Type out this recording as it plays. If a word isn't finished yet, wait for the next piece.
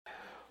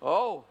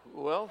Oh,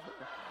 well,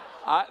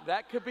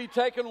 that could be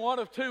taken one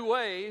of two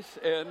ways,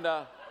 and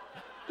I'm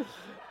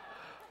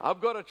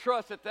going to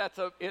trust that that's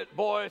it.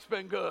 Boy, it's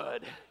been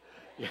good.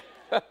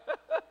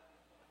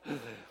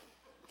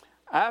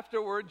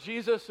 Afterward,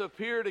 Jesus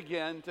appeared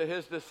again to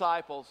his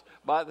disciples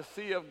by the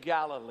Sea of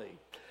Galilee.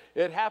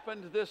 It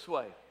happened this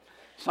way.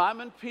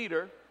 Simon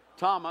Peter,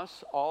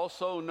 Thomas,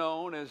 also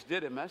known as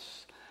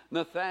Didymus,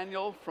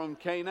 Nathanael from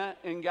Cana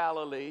in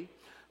Galilee,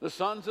 the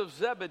sons of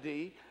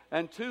Zebedee,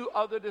 and two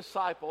other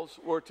disciples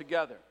were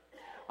together.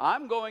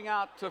 I'm going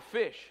out to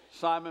fish,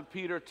 Simon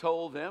Peter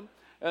told them,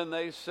 and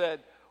they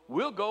said,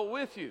 we'll go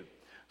with you.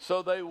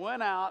 So they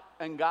went out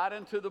and got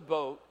into the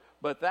boat,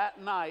 but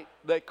that night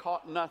they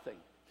caught nothing.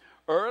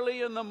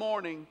 Early in the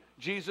morning,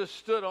 Jesus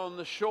stood on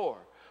the shore,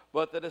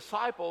 but the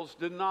disciples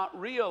did not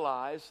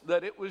realize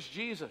that it was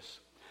Jesus.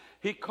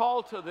 He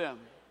called to them,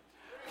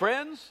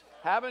 friends,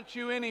 haven't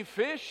you any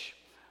fish?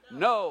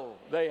 No,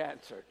 they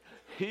answered.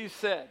 He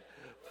said,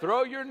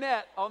 throw your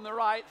net on the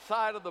right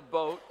side of the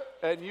boat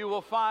and you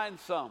will find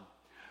some.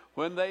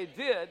 When they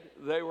did,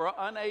 they were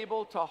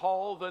unable to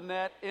haul the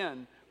net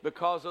in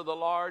because of the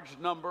large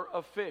number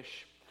of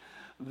fish.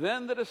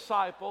 Then the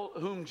disciple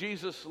whom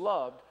Jesus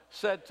loved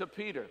said to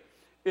Peter,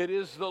 it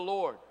is the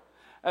Lord.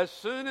 As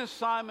soon as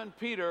Simon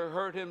Peter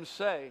heard him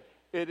say,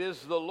 it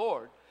is the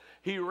Lord,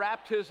 he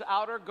wrapped his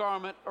outer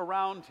garment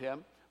around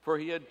him, for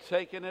he had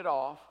taken it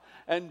off,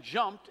 and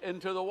jumped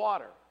into the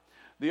water.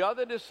 The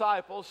other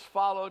disciples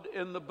followed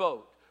in the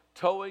boat,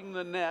 towing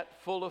the net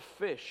full of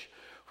fish,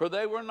 for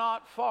they were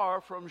not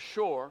far from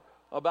shore,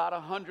 about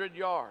 100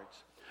 yards.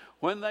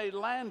 When they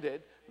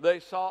landed, they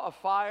saw a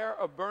fire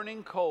of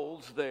burning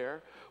coals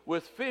there,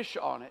 with fish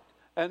on it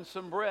and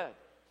some bread.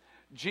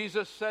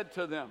 Jesus said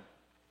to them,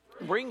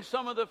 bring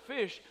some of the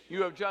fish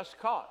you have just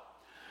caught.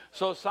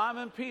 So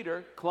Simon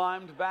Peter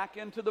climbed back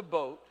into the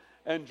boat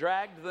and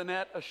dragged the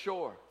net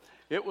ashore.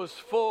 It was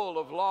full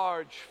of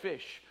large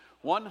fish,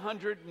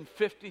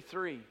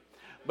 153.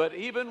 But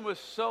even with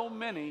so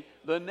many,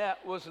 the net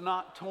was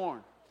not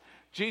torn.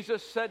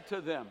 Jesus said to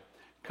them,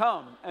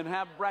 come and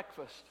have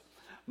breakfast.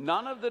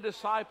 None of the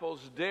disciples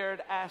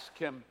dared ask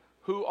him,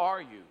 who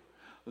are you?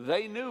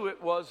 They knew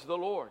it was the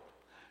Lord.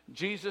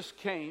 Jesus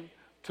came,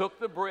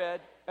 took the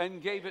bread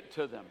and gave it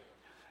to them,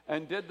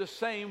 and did the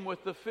same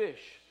with the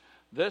fish.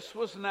 This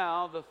was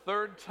now the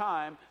third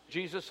time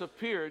Jesus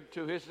appeared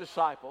to his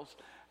disciples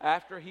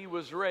after he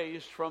was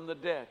raised from the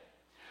dead.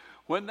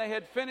 When they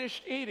had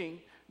finished eating,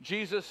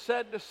 Jesus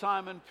said to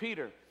Simon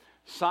Peter,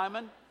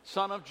 Simon,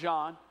 son of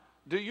John,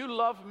 do you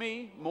love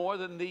me more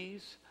than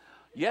these?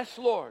 Yes,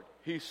 Lord,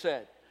 he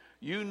said.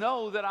 You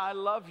know that I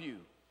love you.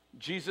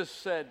 Jesus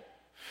said,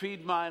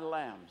 feed my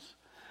lambs.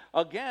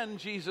 Again,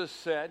 Jesus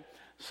said,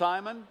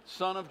 Simon,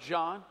 son of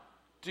John,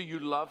 do you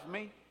love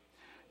me?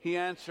 He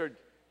answered,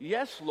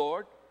 yes,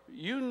 Lord,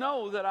 you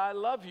know that I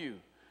love you.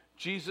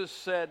 Jesus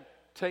said,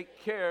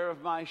 take care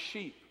of my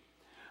sheep.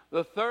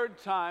 The third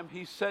time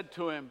he said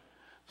to him,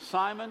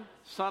 Simon,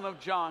 son of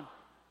John,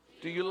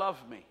 do you love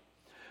me?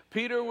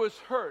 Peter was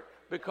hurt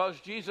because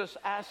Jesus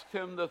asked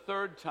him the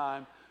third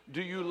time,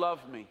 do you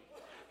love me?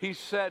 He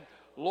said,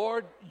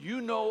 Lord,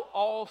 you know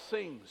all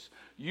things.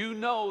 You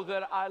know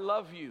that I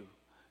love you.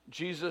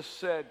 Jesus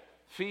said,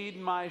 feed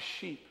my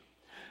sheep.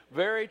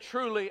 Very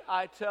truly,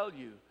 I tell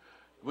you,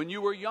 when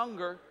you were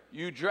younger,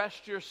 you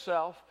dressed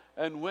yourself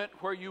and went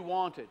where you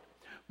wanted.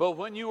 But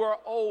when you are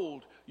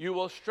old, you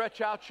will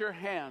stretch out your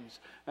hands,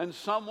 and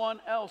someone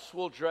else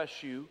will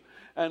dress you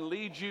and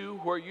lead you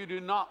where you do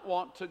not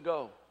want to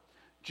go.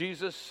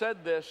 Jesus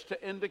said this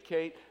to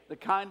indicate the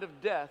kind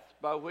of death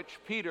by which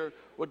Peter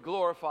would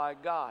glorify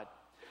God.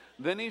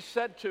 Then he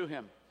said to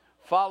him,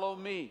 follow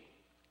me.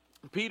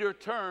 Peter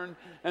turned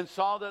and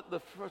saw that the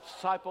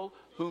disciple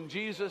whom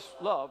Jesus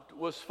loved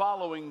was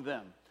following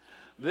them.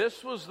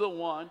 This was the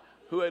one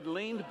who had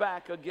leaned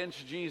back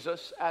against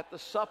Jesus at the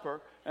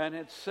supper and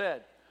had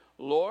said,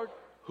 Lord,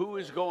 who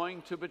is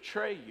going to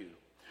betray you?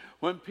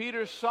 When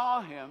Peter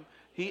saw him,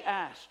 he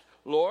asked,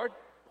 Lord,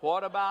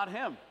 what about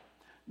him?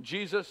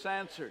 Jesus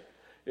answered,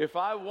 if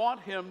I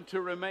want him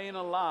to remain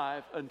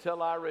alive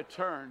until I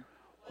return,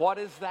 what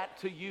is that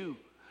to you?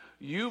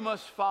 You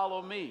must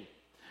follow me.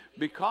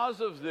 Because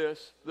of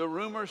this, the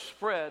rumor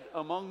spread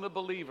among the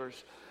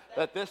believers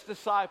that this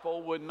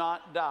disciple would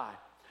not die.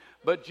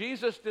 But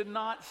Jesus did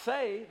not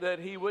say that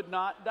he would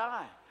not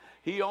die.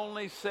 He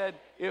only said,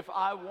 if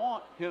I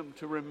want him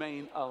to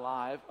remain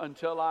alive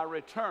until I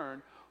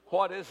return,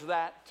 what is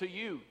that to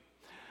you?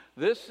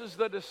 This is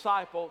the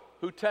disciple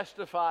who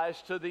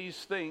testifies to these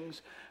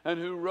things and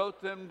who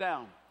wrote them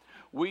down.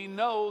 We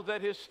know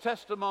that his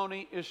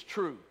testimony is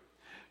true.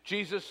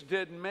 Jesus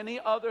did many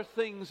other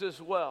things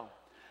as well.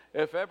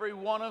 If every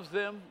one of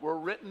them were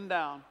written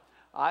down,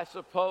 I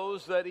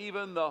suppose that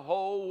even the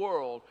whole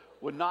world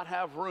would not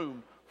have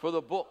room for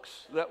the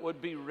books that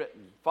would be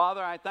written.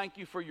 Father, I thank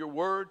you for your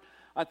word.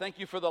 I thank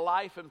you for the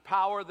life and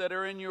power that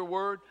are in your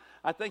word.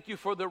 I thank you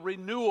for the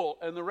renewal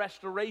and the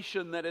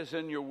restoration that is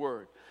in your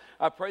word.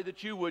 I pray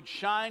that you would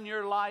shine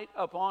your light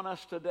upon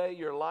us today,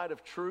 your light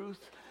of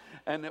truth,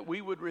 and that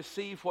we would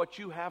receive what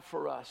you have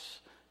for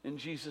us. In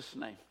Jesus'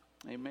 name,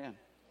 amen.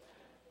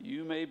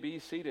 You may be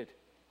seated.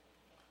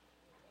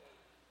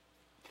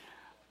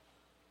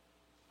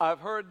 I've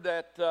heard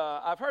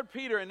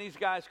Peter and these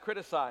guys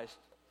criticized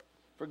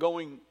for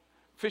going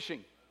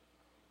fishing.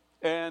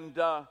 And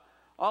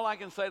all I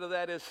can say to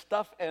that is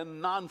stuff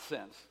and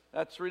nonsense.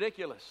 That's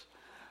ridiculous.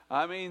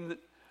 I mean,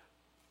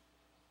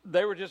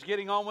 they were just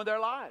getting on with their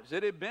lives.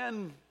 It had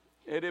been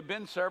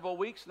several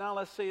weeks now.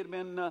 Let's see, it had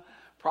been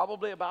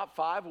probably about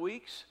 5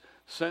 weeks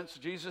since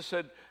Jesus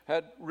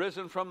had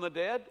risen from the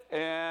dead,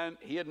 and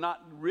he had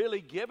not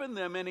really given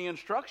them any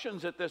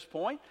instructions at this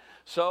point.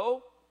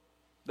 So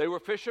they were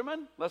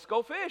fishermen. Let's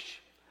go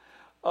fish.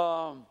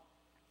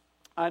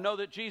 I know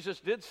that Jesus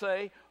did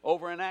say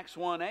over in Acts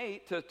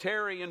 1:8 to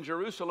tarry in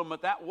Jerusalem,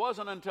 but that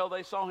wasn't until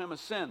they saw him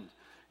ascend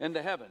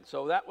into heaven.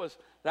 So that was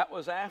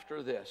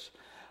after this.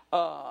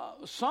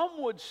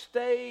 Some would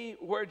stay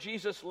where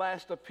Jesus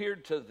last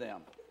appeared to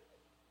them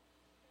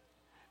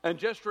and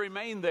just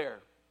remain there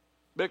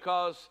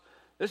because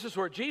this is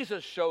where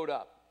Jesus showed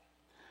up.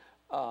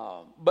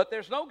 But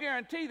there's no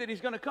guarantee that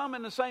he's going to come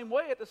in the same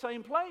way at the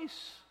same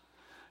place.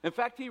 In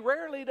fact, he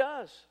rarely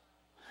does.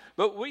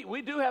 But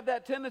we do have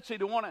that tendency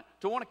to want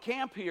to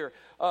camp here.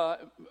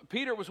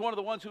 Peter was one of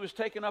the ones who was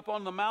taken up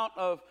on the Mount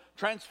of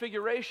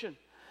Transfiguration,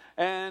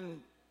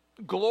 and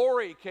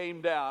glory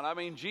came down. I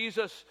mean,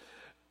 Jesus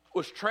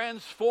was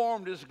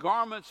transformed. His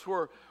garments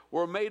were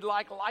made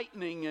like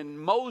lightning, and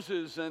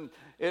Moses and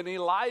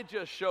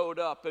Elijah showed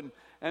up,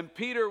 and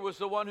Peter was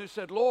the one who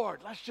said,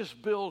 Lord, let's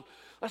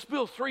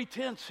build 3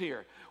 tents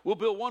here. We'll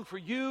build one for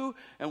you,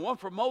 and one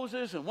for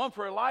Moses, and one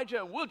for Elijah,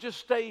 and we'll just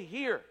stay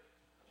here.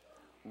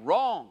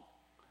 Wrong.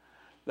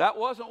 That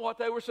wasn't what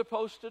they were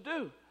supposed to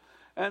do.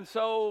 And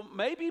so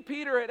maybe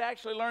Peter had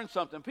actually learned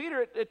something.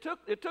 It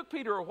took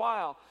Peter a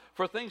while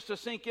for things to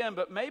sink in,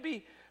 but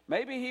maybe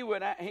he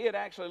had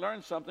actually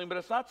learned something, but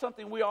it's not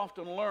something we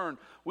often learn.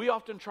 We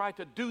often try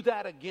to do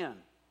that again.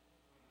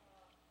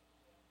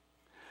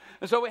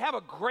 And so we have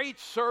a great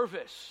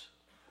service.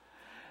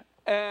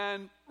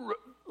 And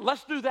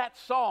let's do that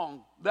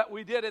song that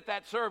we did at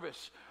that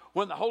service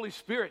when the Holy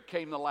Spirit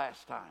came the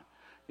last time.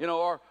 You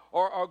know,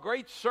 or a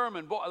great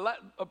sermon. Boy, why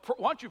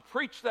don't you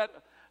preach that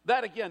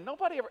again?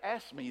 Nobody ever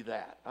asked me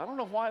that. I don't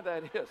know why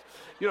that is.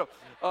 You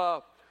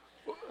know,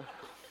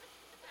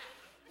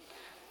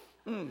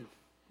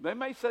 they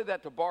may say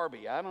that to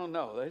Barbie. I don't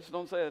know. They just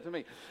don't say that to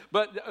me.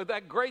 But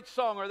that great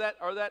song, or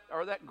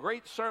that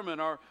great sermon,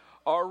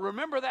 or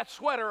remember that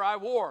sweater I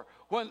wore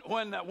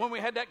when we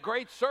had that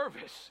great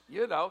service.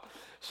 You know,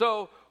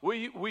 so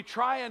we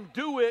try and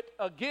do it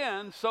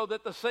again so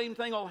that the same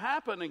thing will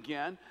happen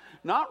again.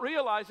 Not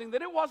realizing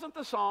that it wasn't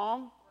the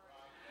song,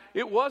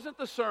 it wasn't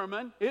the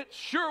sermon, it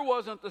sure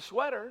wasn't the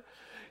sweater.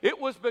 It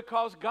was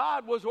because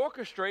God was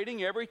orchestrating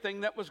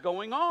everything that was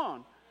going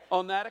on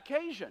that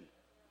occasion.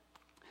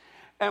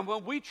 And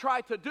when we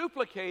try to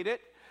duplicate it,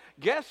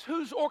 guess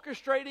who's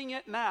orchestrating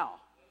it now?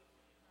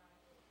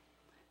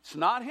 It's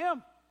not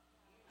him.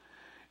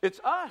 It's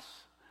us.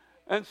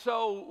 And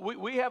so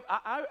we have.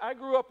 I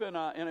grew up in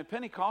a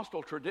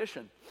Pentecostal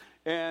tradition,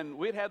 and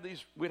we'd have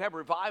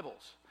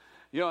revivals.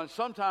 You know, and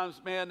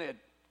sometimes, man,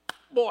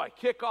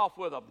 kick off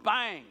with a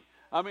bang.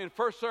 I mean,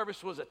 first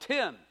service was a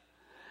 10.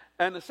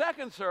 And the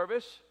second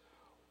service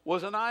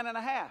was a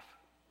 9.5.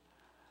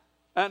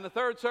 And the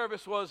third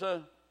service was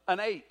an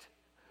 8.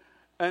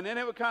 And then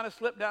it would kind of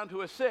slip down to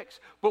a 6.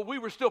 But we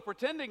were still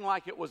pretending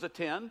like it was a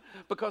 10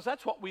 because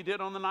that's what we did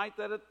on the night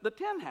that the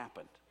 10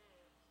 happened.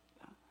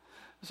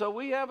 So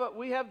we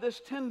have this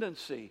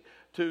tendency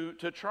to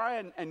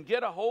try and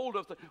get a hold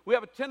of we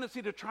have a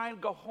tendency to try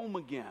and go home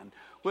again,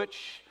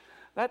 which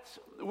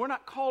we're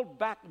not called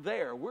back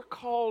there. We're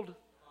called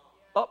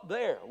up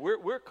there.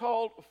 We're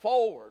called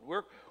forward.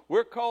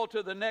 We're called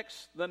to the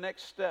next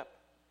step.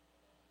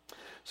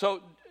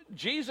 So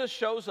Jesus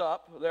shows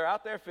up. They're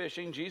out there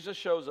fishing. Jesus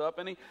shows up,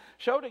 and he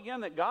showed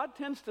again that God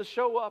tends to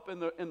show up in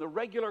the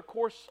regular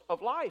course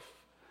of life.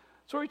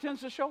 That's where he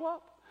tends to show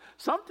up.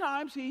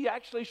 Sometimes he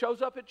actually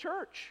shows up at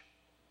church.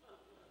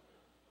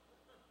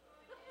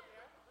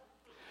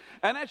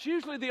 And that's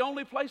usually the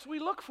only place we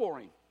look for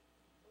him.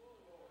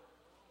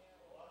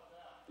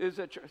 Is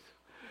at church.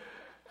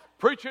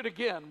 Preach it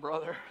again,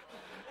 brother.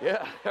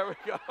 Yeah, there we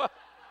go.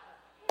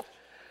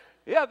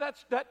 Yeah,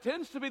 that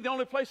tends to be the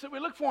only place that we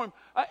look for him.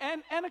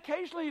 And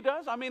occasionally he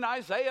does. I mean,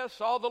 Isaiah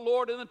saw the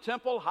Lord in the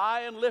temple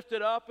high and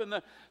lifted up,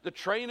 and the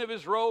train of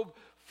his robe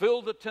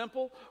filled the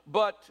temple.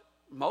 But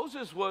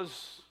Moses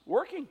was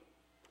working.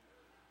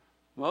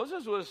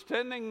 Moses was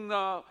tending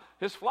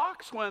his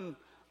flocks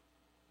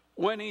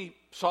when he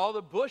saw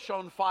the bush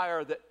on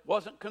fire that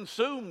wasn't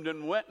consumed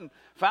and went and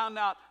found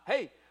out,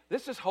 hey,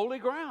 this is holy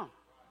ground.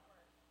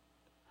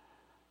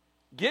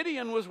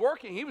 Gideon was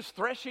working. He was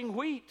threshing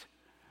wheat.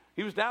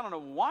 He was down on a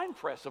wine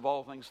press, of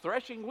all things,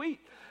 threshing wheat.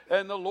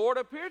 And the Lord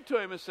appeared to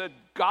him and said,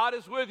 God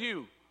is with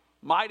you,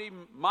 mighty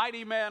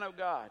man of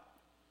God,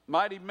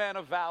 mighty man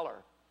of valor.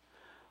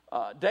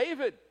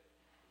 David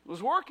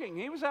was working.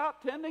 He was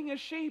out tending his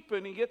sheep,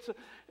 and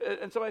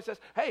and somebody says,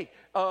 hey,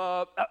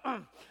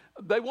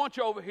 they want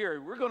you over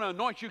here. We're going to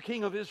anoint you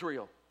king of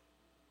Israel.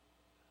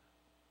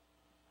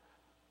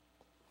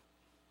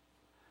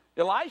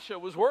 Elisha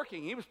was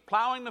working. He was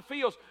plowing the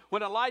fields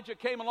when Elijah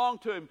came along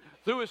to him,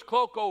 threw his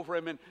cloak over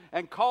him,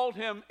 and called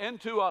him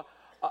into a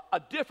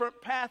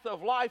different path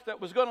of life that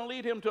was going to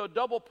lead him to a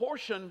double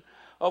portion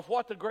of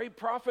what the great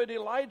prophet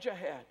Elijah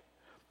had.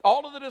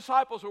 All of the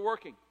disciples were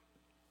working.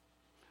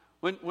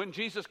 When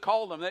Jesus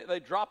called them, they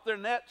dropped their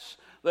nets,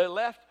 they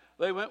left,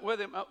 they went with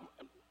him.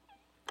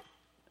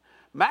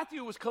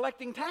 Matthew was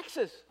collecting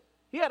taxes.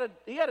 He had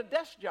a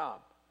desk job.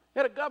 He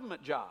had a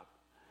government job.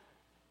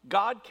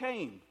 God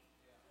came,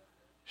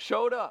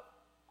 showed up,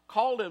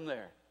 called him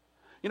there.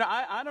 You know,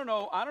 I don't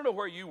know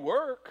where you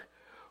work,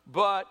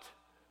 but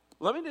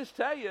let me just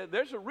tell you,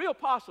 there's a real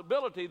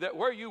possibility that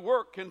where you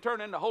work can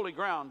turn into holy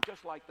ground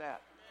just like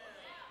that.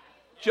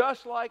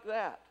 Just like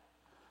that.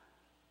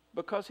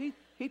 Because he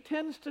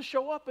tends to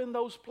show up in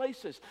those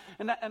places.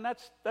 And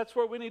that's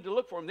where we need to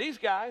look for him. These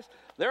guys,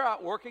 they're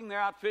out working, they're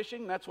out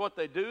fishing. That's what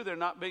they do. They're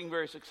not being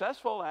very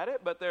successful at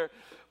it, but they're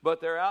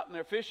out and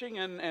they're fishing,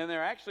 and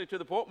they're actually to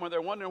the point where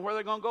they're wondering where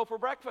they're going to go for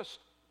breakfast.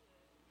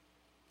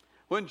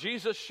 When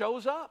Jesus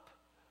shows up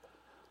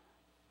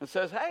and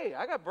says, hey,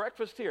 I got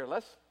breakfast here.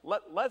 Let's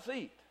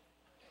eat.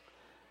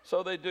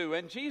 So they do.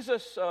 And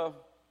Jesus, so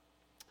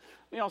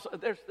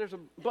there's a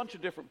bunch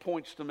of different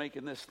points to make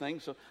in this thing,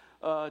 so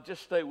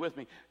just stay with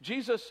me.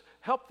 Jesus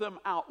helped them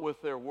out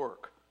with their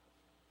work.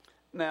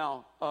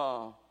 Now,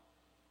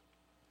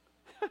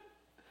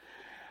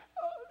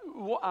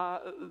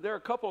 there are a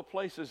couple of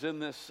places in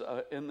this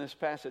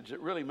passage that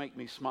really make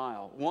me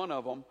smile. One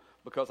of them,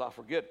 because I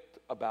forget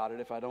about it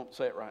if I don't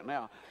say it right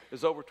now,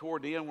 is over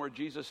toward the end where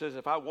Jesus says,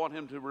 if I want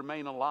him to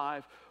remain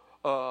alive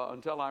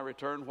until I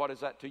return, what is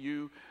that to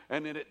you?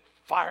 And then it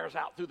fires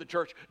out through the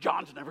church,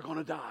 John's never going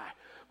to die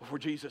before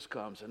Jesus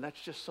comes. And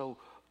that's just so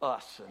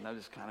us. And that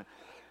is kind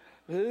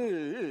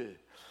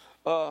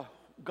of,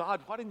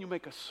 God, why didn't you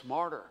make us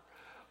smarter?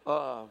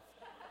 But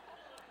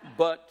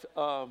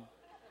I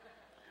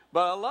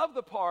love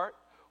the part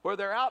where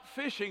they're out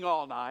fishing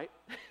all night.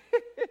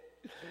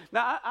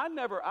 Now, I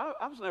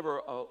was never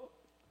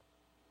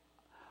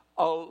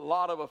a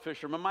lot of a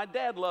fisherman. My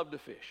dad loved to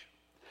fish.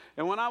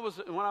 And when I was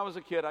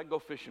a kid, I'd go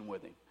fishing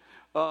with him.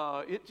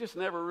 It just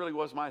never really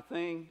was my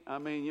thing. I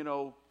mean,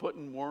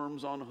 putting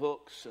worms on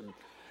hooks and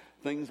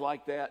things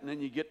like that. And then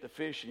you get the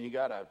fish and you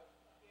got to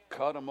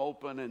cut them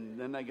open, and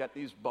then they got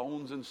these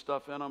bones and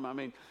stuff in them. I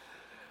mean,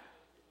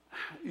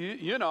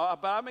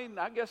 but I mean,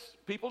 I guess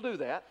people do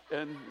that.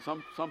 And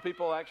some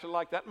people actually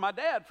like that. My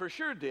dad for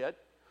sure did.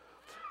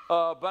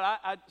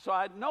 But so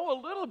I know a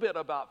little bit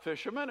about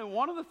fishermen, and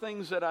one of the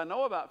things that I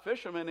know about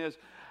fishermen is,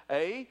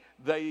 A,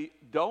 they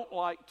don't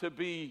like to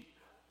be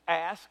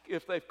asked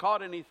if they've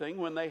caught anything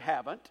when they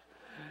haven't,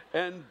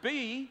 and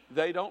B,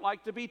 they don't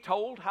like to be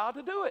told how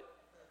to do it.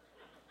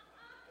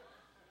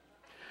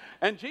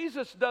 And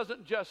Jesus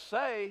doesn't just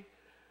say,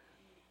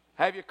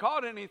 have you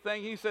caught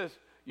anything? He says,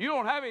 you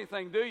don't have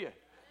anything, do you?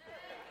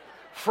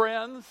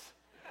 Friends.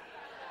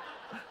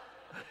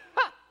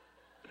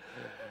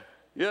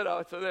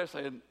 So they're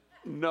saying,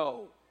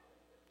 no.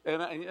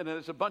 And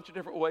there's a bunch of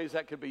different ways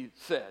that could be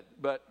said,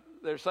 but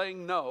they're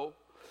saying no.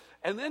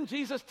 And then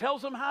Jesus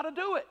tells them how to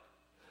do it.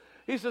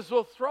 He says,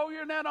 well, throw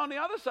your net on the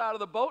other side of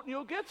the boat and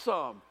you'll get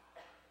some.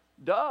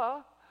 Duh.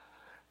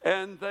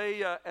 And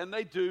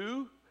they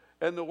do.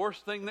 And the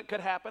worst thing that could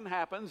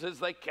happens is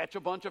they catch a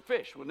bunch of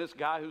fish when this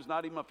guy who's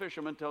not even a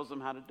fisherman tells them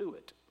how to do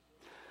it.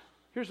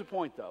 Here's the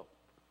point, though.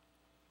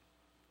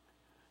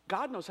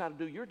 God knows how to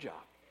do your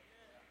job.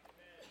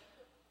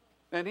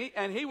 And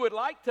he would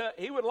like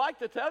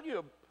to tell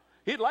you,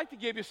 he'd like to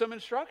give you some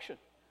instruction.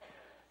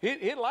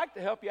 He'd like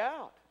to help you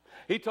out.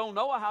 He told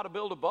Noah how to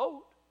build a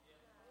boat.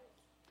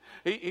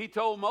 He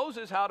told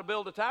Moses how to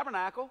build a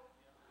tabernacle.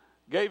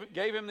 Gave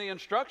him the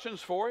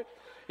instructions for it.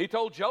 He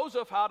told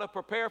Joseph how to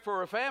prepare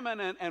for a famine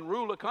and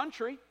rule a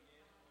country.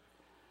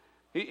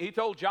 He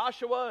told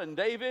Joshua and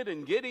David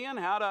and Gideon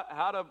how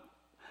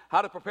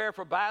to prepare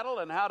for battle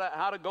and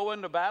how to go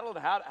into battle,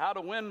 how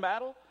to win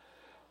battle.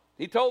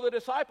 He told the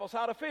disciples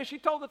how to fish. He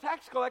told the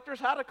tax collectors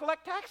how to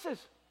collect taxes.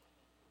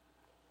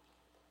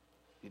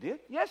 He did?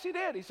 Yes, he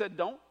did. He said,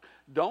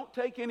 don't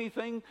take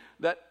anything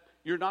that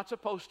you're not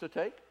supposed to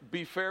take.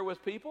 Be fair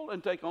with people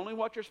and take only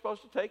what you're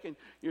supposed to take, and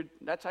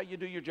that's how you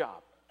do your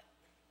job.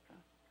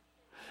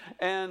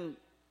 And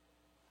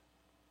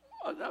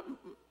I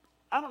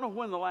don't know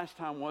when the last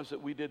time was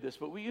that we did this,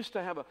 but we used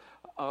to have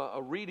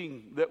a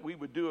reading that we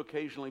would do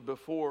occasionally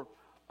before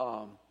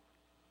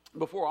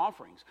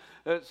offerings.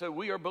 So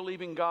we are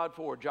believing God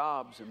for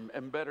jobs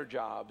and better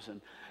jobs.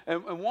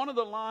 And one of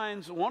the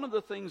lines, one of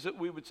the things that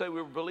we would say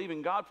we were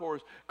believing God for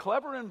is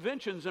clever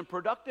inventions and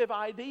productive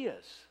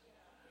ideas.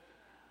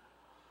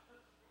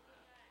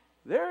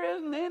 There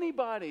isn't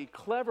anybody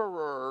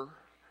cleverer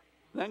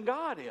than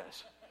God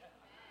is.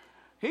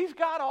 He's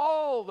got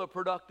all the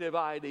productive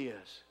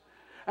ideas.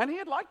 And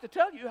he'd like to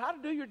tell you how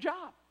to do your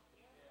job.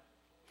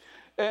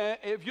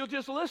 if you'll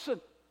just listen.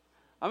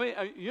 I mean,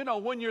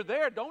 when you're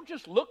there, don't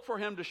just look for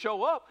him to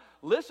show up.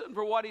 Listen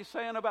for what he's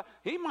saying about.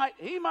 He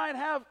might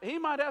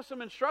have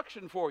some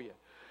instruction for you,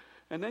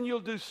 and then you'll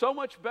do so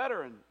much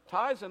better, and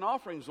tithes and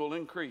offerings will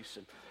increase.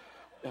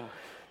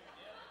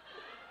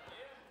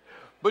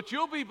 But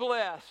you'll be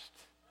blessed.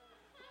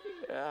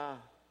 Yeah.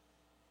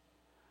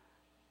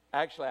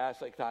 Actually, I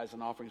say tithes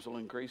and offerings will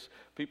increase.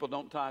 People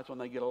don't tithe when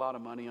they get a lot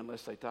of money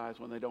unless they tithe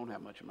when they don't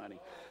have much money.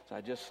 So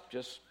I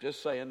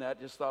just saying that.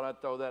 Just thought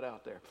I'd throw that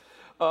out there.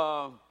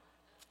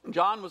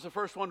 John was the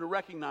first one to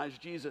recognize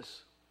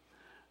Jesus.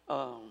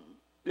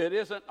 It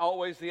isn't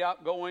always the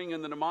outgoing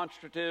and the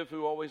demonstrative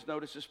who always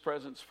notice his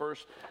presence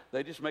first.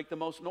 They just make the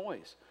most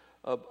noise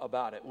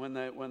about it when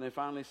they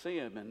finally see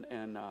him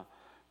and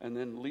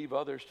then leave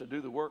others to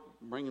do the work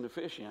bringing the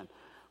fish in.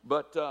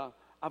 But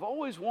I've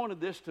always wanted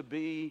this to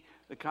be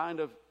the kind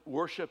of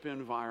worship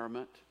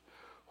environment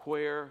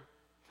where,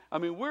 I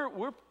mean,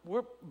 we're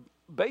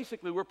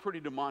pretty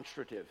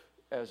demonstrative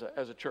as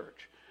a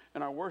church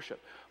in our worship.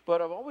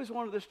 But I've always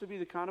wanted this to be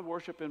the kind of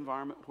worship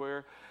environment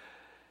where,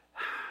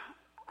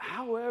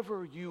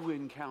 however you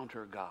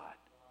encounter God,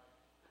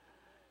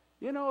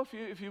 if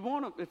you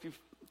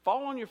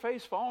fall on your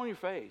face, fall on your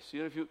face.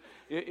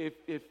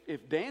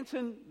 If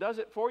dancing does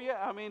it for you,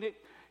 I mean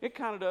it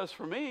kind of does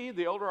for me.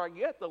 The older I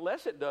get, the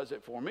less it does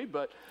it for me.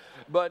 But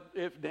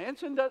if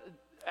dancing does,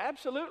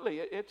 absolutely,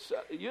 it's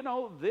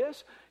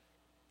this.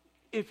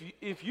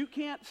 If you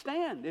can't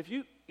stand, if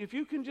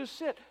you can just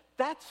sit,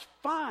 that's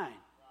fine.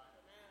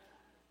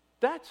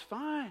 That's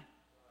fine.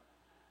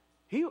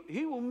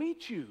 He will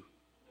meet you,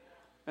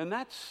 and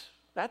that's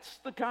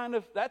the kind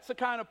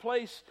of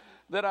place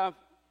that I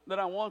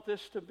want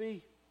this to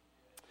be.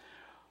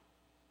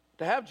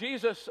 To have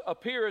Jesus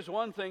appear is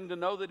one thing. To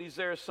know that he's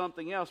there is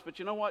something else. But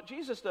you know what?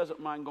 Jesus doesn't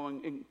mind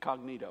going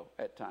incognito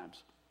at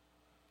times.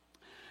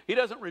 He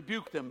doesn't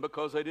rebuke them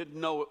because they didn't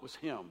know it was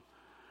him.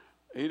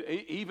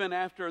 Even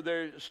after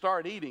they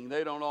start eating,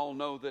 they don't all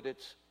know that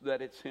it's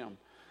him.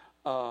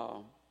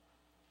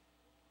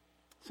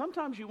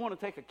 Sometimes you want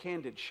to take a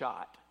candid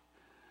shot.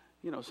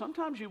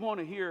 Sometimes you want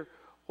to hear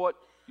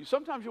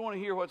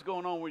what's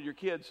going on with your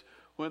kids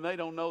when they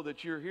don't know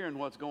that you're hearing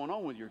what's going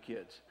on with your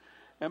kids.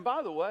 And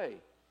by the way,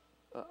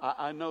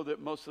 I know that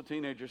most of the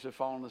teenagers have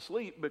fallen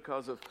asleep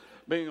because of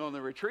being on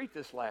the retreat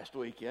this last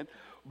weekend.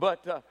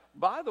 But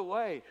by the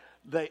way,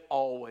 they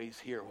always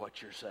hear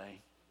what you're saying.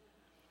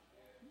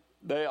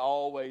 They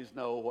always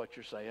know what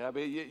you're saying. I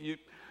mean,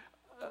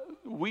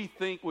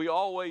 we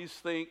always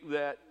think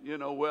that,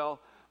 well,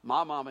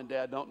 my mom and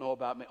dad don't know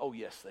about me. Oh,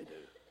 yes, they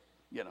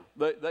do.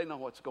 They know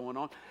what's going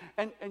on.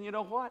 And you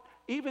know what?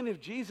 Even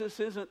if Jesus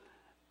isn't,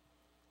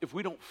 if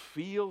we don't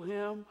feel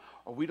him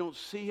or we don't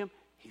see him,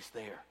 he's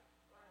there.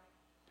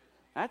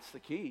 That's the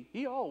key.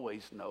 He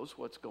always knows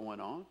what's going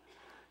on.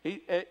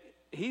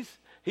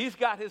 He's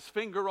got his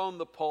finger on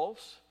the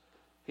pulse.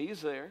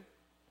 He's there.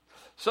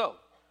 So,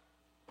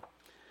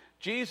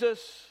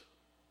 Jesus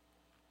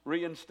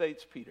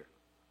reinstates Peter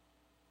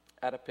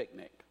at a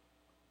picnic.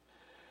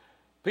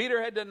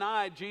 Peter had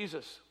denied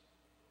Jesus.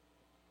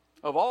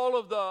 Of all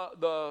of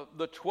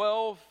the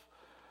 12,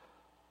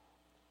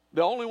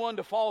 the only one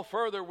to fall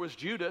further was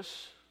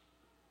Judas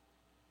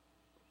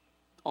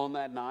on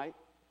that night.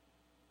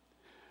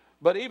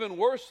 But even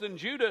worse than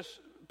Judas,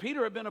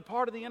 Peter had been a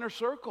part of the inner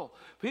circle.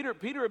 Peter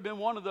had been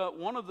one of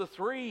the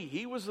three.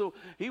 He was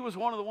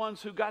one of the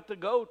ones who got to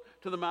go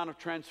to the Mount of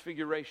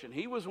Transfiguration.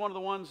 He was one of the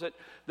ones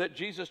that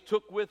Jesus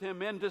took with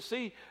him in to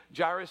see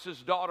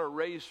Jairus' daughter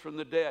raised from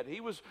the dead.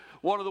 He was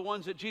one of the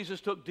ones that Jesus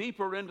took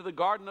deeper into the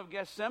Garden of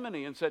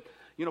Gethsemane and said,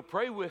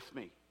 pray with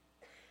me.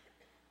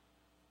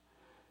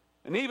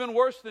 And even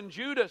worse than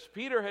Judas,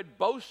 Peter had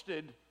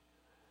boasted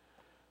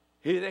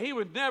that he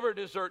would never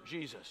desert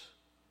Jesus,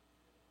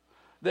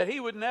 that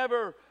he would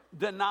never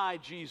deny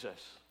Jesus.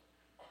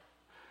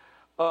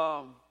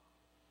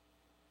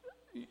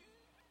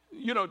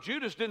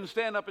 Judas didn't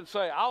stand up and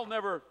say, I'll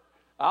never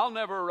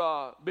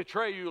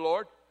betray you,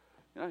 Lord.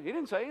 He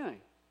didn't say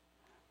anything.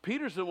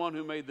 Peter's the one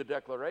who made the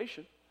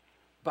declaration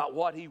about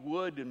what he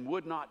would and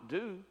would not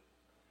do.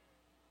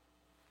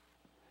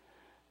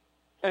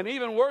 And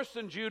even worse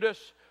than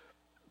Judas,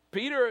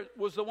 Peter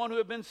was the one who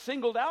had been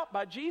singled out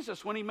by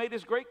Jesus when he made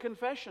his great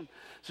confession.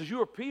 He says, you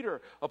are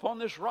Peter, upon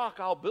this rock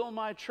I'll build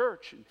my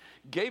church. And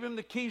gave him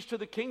the keys to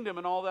the kingdom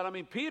and all that. I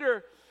mean,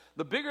 Peter,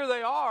 the bigger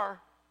they are,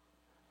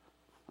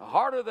 the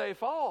harder they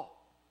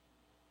fall.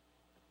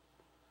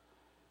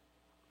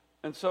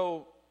 And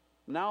so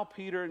now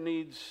Peter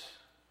needs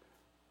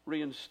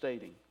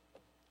reinstating.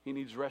 He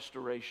needs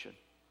restoration.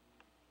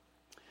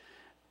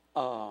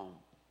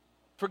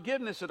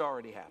 Forgiveness had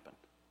already happened.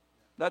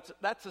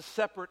 That's a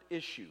separate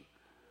issue.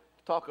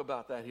 Talk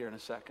about that here in a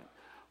second.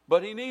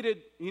 But he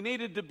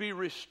needed to be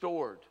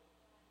restored.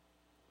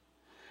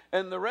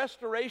 And the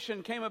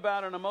restoration came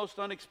about in a most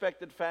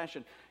unexpected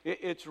fashion.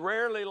 It's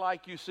rarely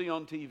like you see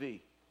on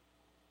TV.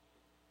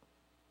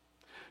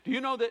 Do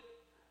you know that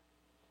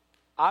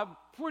I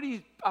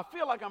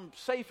feel like I'm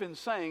safe in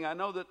saying, I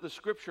know that the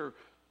scripture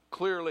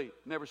clearly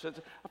never said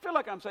so. I feel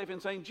like I'm safe in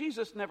saying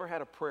Jesus never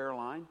had a prayer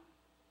line.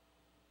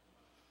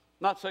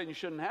 Not saying you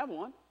shouldn't have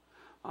one.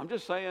 I'm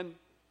just saying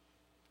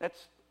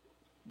that's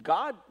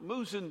God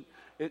moves in.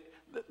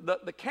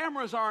 The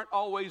cameras aren't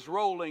always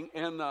rolling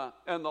and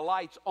the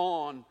lights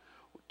on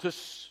to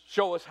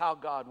show us how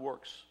God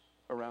works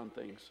around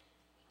things.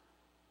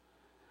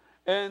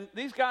 And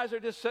these guys are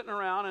just sitting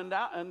around,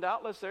 and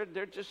doubtless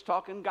they're just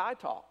talking guy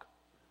talk.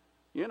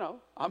 You know,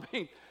 I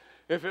mean,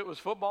 if it was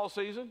football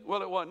season,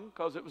 well, it wasn't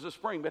because it was the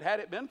spring. But had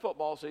it been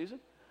football season,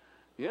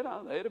 you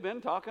know, they'd have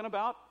been talking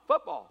about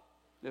football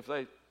if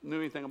they knew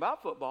anything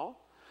about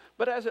football.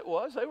 But as it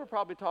was, they were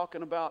probably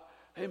talking about,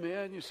 hey,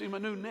 man, you see my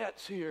new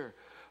nets here.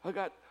 I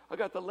got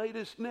the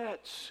latest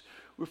nets.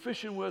 We're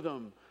fishing with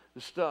them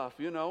and stuff,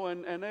 you know.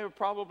 And they were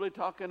probably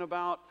talking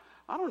about,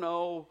 I don't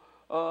know,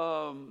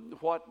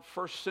 what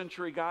first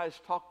century guys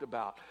talked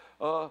about.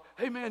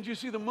 Hey, man, did you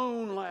see the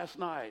moon last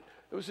night?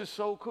 It was just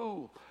so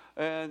cool.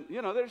 And,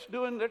 you know, they're just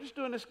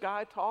doing this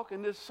guy talk,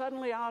 and this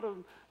suddenly out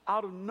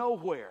of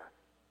nowhere,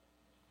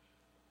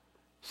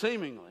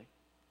 seemingly,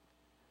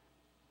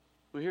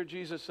 we hear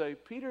Jesus say,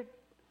 Peter,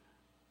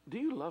 do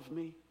you love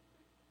me?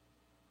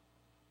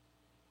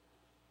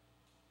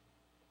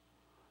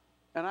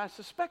 And I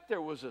suspect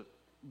there was a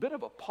bit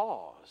of a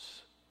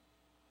pause.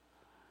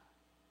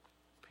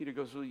 Peter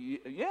goes, well,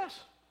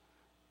 yes,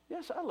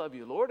 I love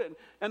you, Lord.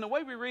 And the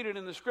way we read it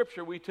in the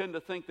scripture, we tend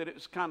to think that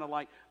it's kind of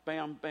like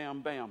bam,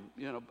 bam, bam.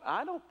 You know,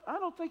 I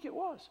don't think it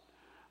was.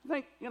 I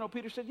think, you know,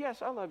 Peter said,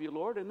 yes, I love you,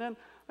 Lord. And then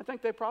I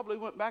think they probably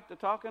went back to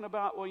talking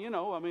about, well, you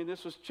know, I mean,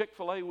 this was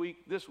Chick-fil-A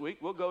week this week.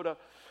 We'll go to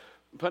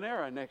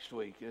Panera next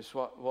week is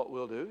what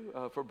we'll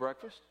do for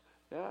breakfast.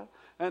 Yeah.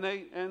 And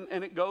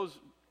it goes,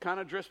 kind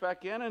of drifts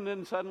back in, and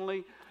then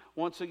suddenly,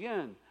 once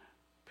again,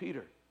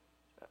 Peter,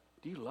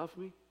 do you love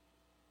me?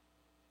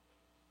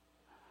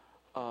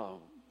 Well,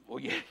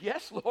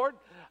 yes, Lord,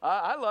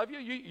 I love you.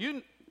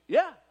 You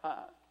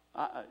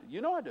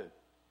know I do.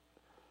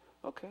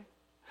 Okay.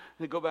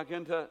 And go back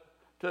into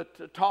to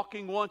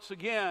talking once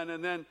again,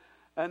 and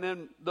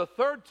then the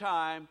third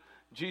time,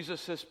 Jesus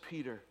says,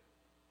 Peter,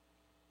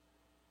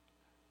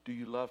 do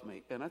you love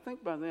me? And I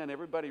think by then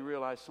everybody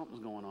realized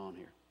something's going on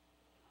here.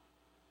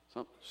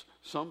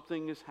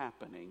 Something is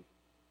happening.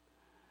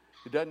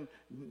 It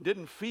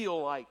didn't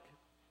feel like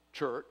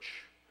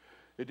church.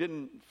 It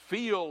didn't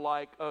feel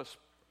like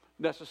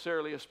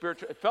necessarily a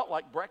spiritual. It felt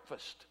like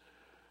breakfast.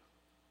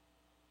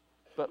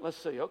 But let's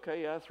see.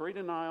 Okay, yeah, 3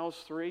 denials,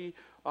 3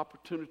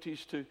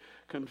 opportunities to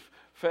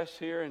confess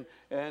here,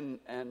 and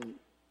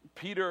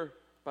Peter,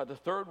 by the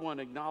third one,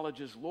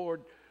 acknowledges,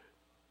 Lord,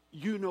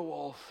 you know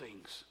all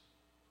things.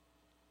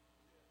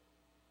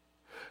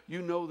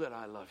 You know that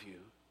I love you.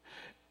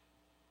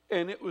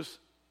 And it was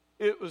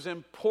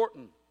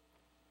important.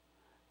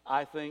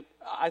 I think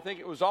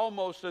it was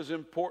almost as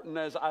important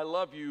as I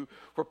love you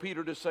for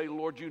Peter to say,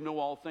 Lord, you know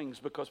all things,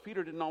 because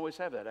Peter didn't always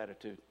have that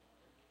attitude.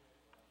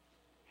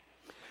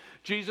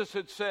 Jesus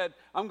had said,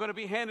 I'm going to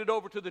be handed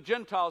over to the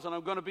Gentiles, and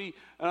I'm going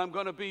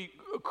to be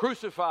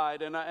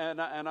crucified, and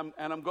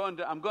I'm going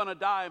to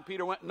die. And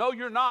Peter went, no,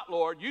 you're not,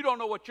 Lord. You don't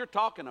know what you're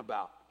talking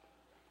about.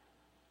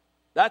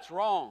 That's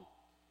wrong.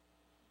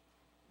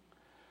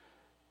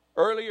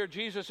 Earlier,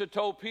 Jesus had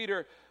told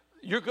Peter,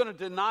 you're going to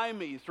deny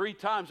me 3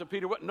 times. And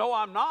Peter went, no,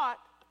 I'm not.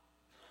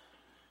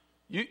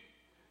 You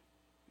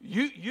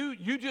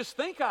just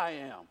think I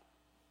am.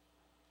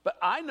 But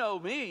I know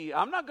me.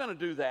 I'm not going to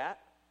do that.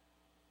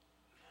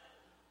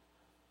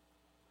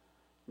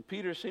 And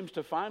Peter seems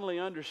to finally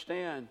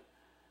understand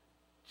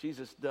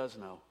Jesus does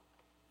know.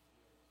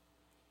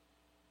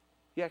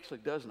 He actually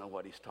does know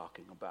what he's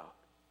talking about.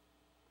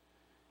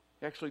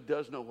 He actually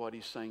does know what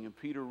he's saying. And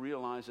Peter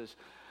realizes,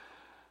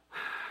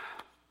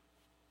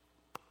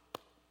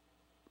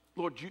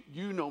 Lord,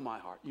 you know my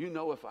heart. You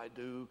know if I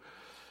do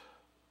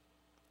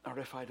or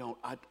if I don't.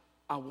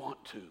 I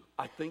want to.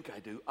 I think I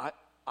do.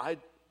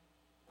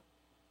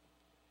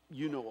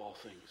 You know all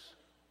things.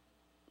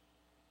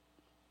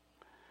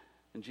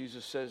 And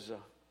Jesus says,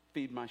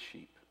 feed my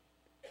sheep.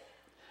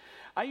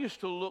 I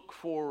used to look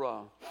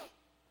for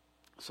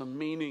some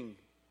meaning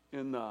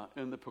in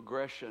the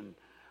progression.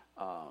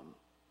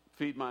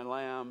 Feed my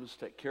lambs,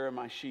 take care of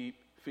my sheep,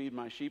 feed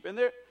my sheep. And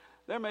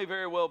there may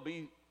very well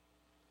be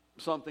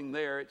something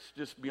there. It's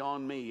just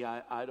beyond me.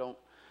 I don't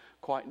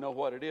quite know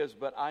what it is.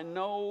 But I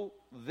know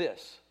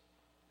this,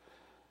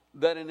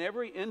 that in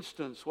every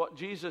instance, what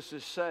Jesus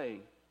is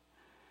saying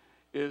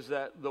is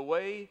that the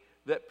way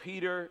that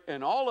Peter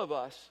and all of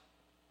us,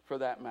 for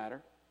that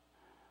matter,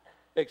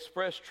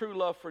 express true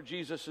love for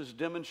Jesus is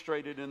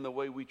demonstrated in the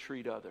way we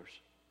treat others.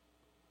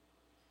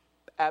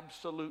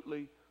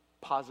 Absolutely,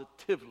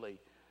 positively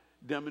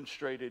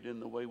demonstrated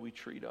in the way we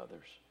treat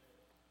others.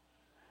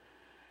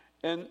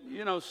 And,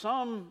 you know,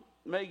 some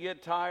may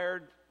get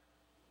tired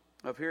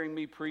of hearing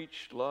me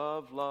preach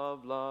love,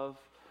 love, love,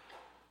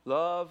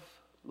 love,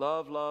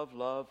 love, love,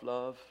 love,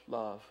 love,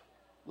 love,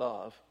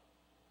 love,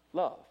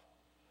 love.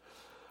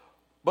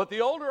 But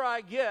the older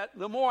I get,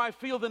 the more I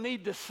feel the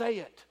need to say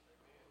it.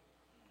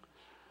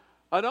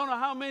 I don't know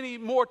how many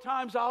more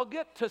times I'll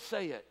get to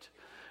say it.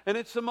 And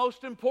it's the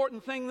most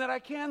important thing that I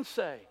can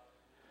say.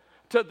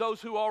 To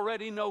those who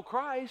already know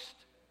Christ,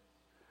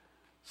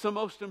 it's the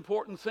most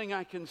important thing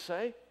I can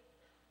say.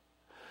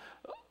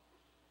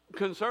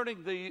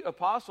 Concerning the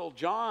Apostle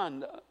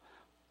John,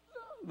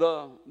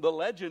 the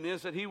legend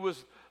is that he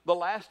was the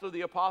last of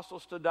the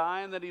apostles to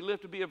die, and that he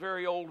lived to be a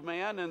very old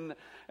man,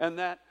 and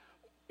that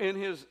in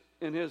his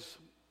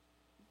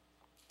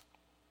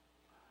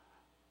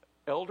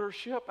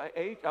eldership,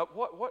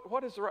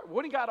 what is the right,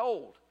 when he got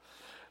old,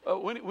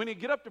 when he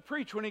get up to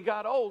preach, when he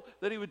got old,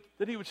 that he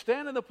would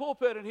stand in the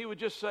pulpit and he would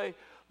just say,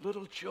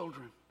 "Little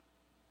children,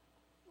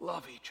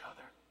 love each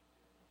other,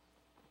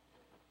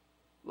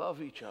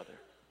 love each other,"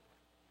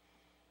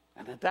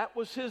 and that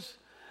was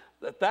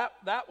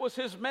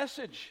his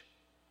message.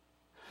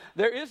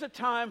 There is a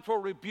time for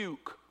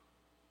rebuke,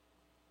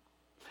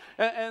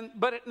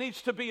 but it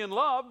needs to be in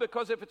love,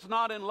 because if it's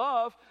not in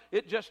love,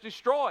 it just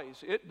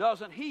destroys. It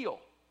doesn't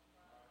heal.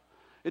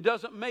 It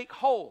doesn't make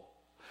whole.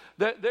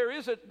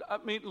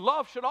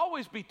 Love should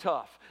always be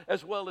tough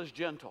as well as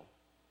gentle.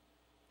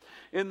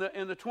 In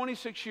the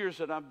 26 years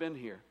that I've been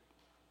here,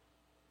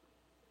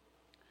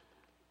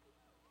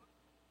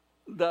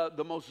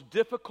 the most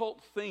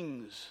difficult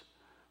things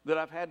that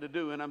I've had to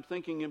do, and I'm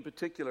thinking in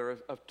particular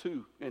of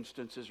two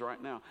instances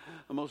right now.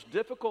 The most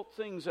difficult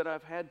things that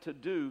I've had to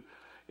do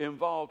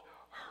involved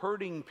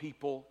hurting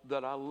people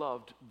that I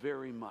loved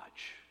very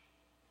much,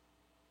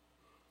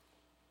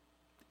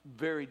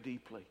 very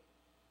deeply.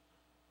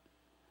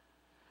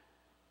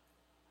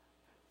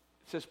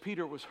 It says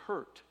Peter was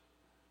hurt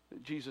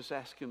that Jesus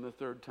asked him the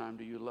third time,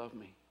 "Do you love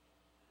me?"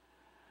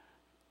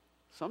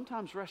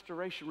 Sometimes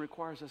restoration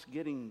requires us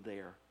getting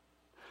there.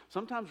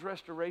 Sometimes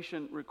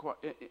restoration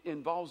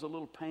involves a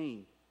little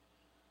pain.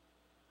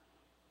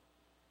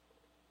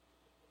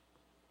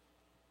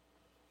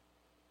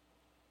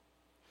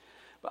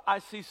 But I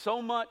see so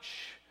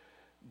much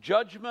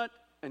judgment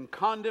and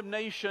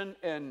condemnation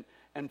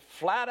and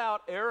flat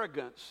out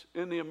arrogance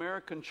in the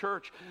American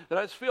church that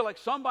I just feel like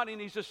somebody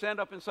needs to stand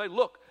up and say,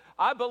 "Look,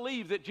 I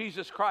believe that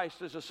Jesus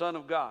Christ is the Son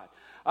of God.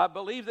 I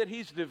believe that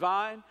He's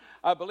divine.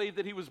 I believe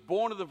that He was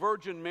born of the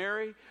Virgin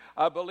Mary.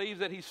 I believe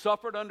that He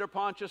suffered under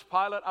Pontius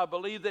Pilate. I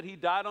believe that He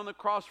died on the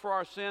cross for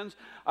our sins.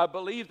 I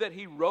believe that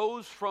He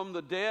rose from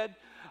the dead.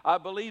 I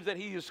believe that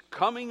He is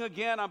coming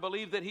again. I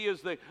believe that He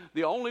is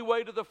the only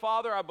way to the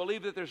Father. I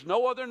believe that there's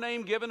no other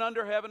name given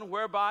under heaven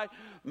whereby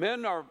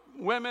men or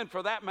women,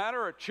 for that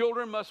matter, or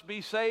children must be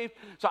saved."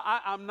 So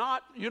I'm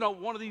not,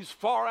 one of these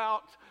far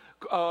out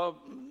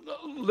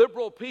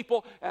liberal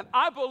people, and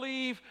I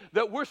believe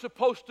that we're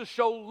supposed to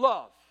show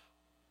love.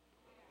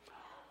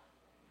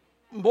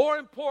 More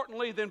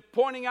importantly than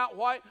pointing out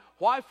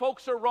why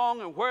folks are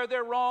wrong and where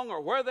they're wrong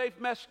or where they've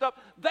messed up,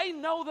 they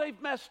know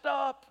they've messed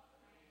up.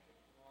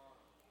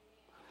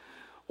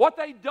 What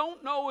they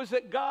don't know is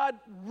that God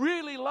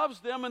really loves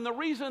them, and the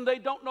reason they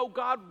don't know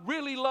God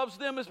really loves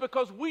them is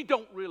because we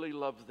don't really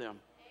love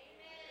them.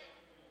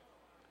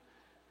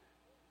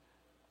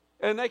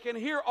 And they can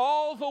hear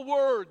all the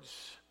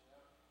words,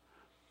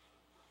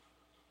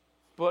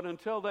 but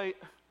until they,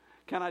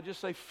 can I just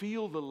say,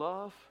 feel the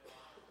love,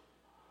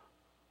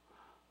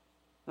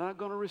 they're not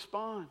going to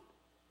respond.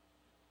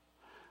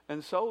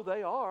 And so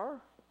they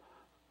are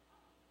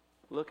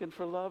looking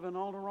for love in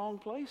all the wrong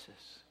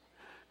places,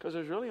 because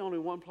there's really only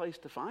one place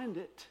to find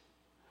it.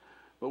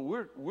 But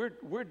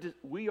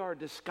we are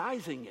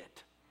disguising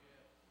it.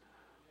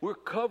 We're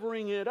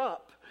covering it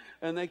up,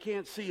 and they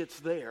can't see it's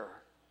there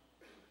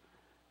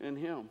in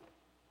Him.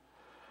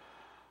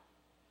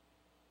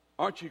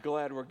 Aren't you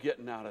glad we're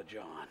getting out of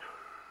John?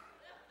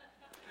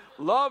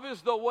 Love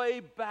is the way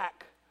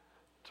back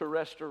to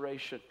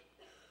restoration.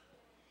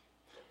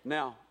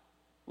 Now,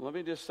 let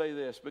me just say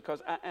this,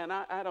 because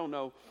I don't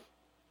know.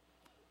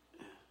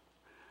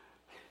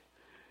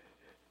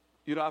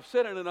 I've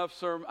said in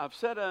enough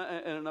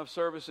in enough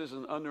services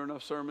and under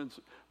enough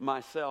sermons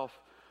myself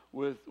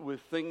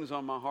with things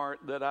on my heart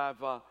that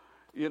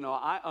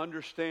I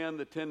understand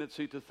the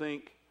tendency to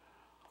think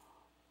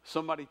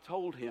somebody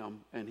told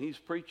him and he's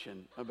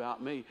preaching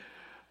about me.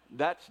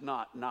 That's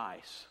not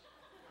nice.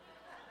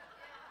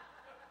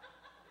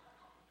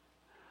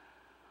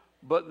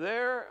 But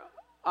there,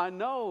 I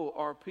know,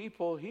 are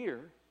people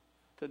here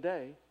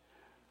today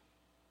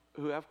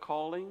who have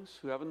callings,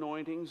 who have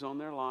anointings on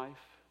their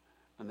life,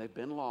 and they've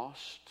been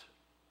lost.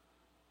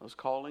 Those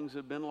callings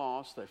have been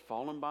lost. They've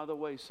fallen by the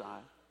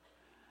wayside.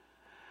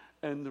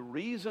 And the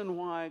reason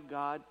why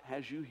God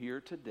has you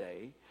here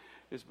today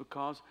is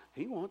because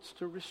He wants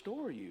to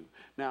restore you.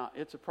 Now,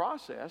 it's a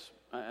process,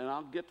 and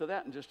I'll get to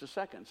that in just a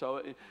second.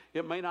 So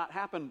it may not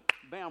happen,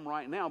 bam,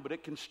 right now, but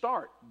it can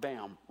start,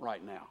 bam,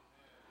 right now.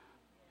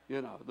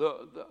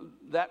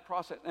 That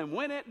process. And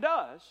when it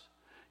does,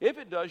 if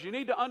it does, you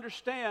need to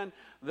understand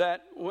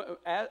that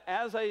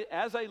as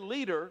a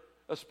leader,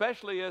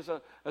 especially as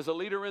a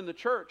leader in the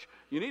church,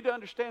 you need to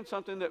understand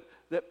something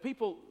that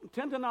people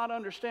tend to not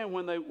understand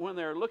when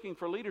they're looking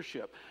for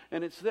leadership.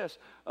 And it's this: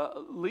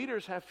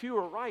 leaders have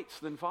fewer rights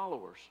than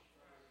followers.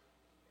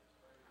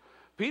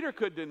 Peter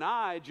could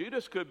deny,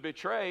 Judas could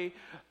betray,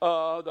 the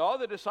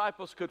other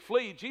disciples could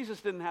flee.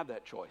 Jesus didn't have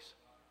that choice.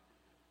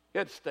 He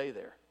had to stay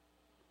there.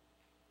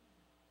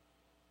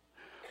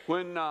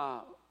 When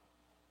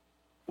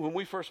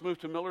we first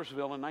moved to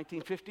Millersville in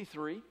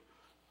 1953,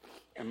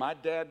 and my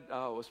dad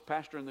was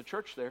pastor in the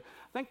church there,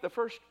 I think the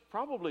first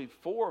probably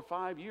 4 or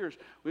 5 years,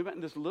 we went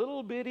in this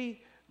little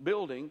bitty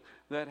building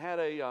that had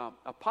a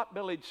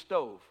pot-bellied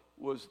stove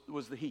was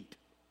the heat.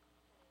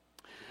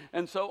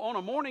 And so on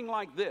a morning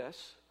like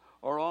this,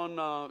 or on,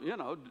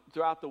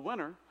 throughout the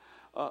winter,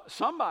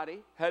 somebody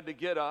had to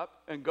get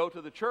up and go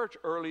to the church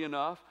early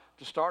enough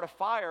to start a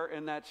fire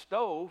in that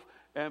stove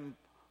and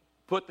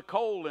put the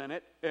coal in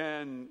it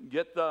and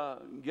get the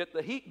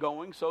heat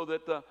going so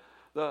that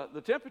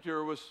the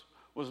temperature was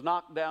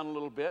knocked down a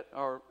little bit,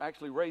 or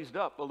actually raised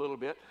up a little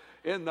bit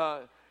in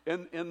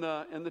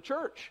the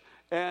church.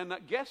 And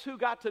guess who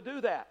got to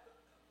do that?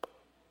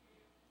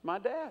 My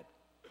dad.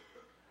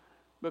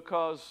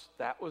 Because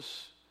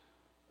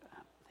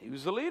he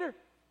was the leader.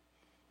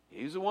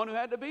 He's the one who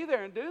had to be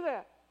there and do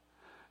that.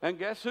 And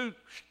guess who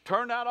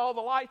turned out all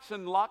the lights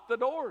and locked the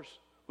doors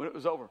when it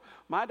was over?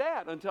 My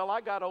dad, until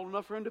I got old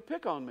enough for him to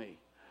pick on me.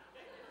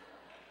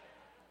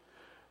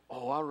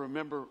 Oh, I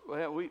remember,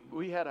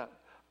 we had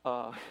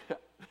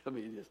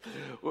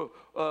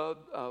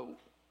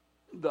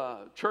the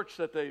church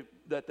that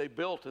they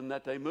built and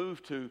that they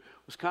moved to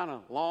was kind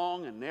of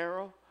long and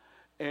narrow,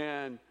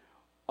 and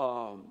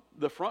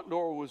the front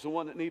door was the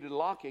one that needed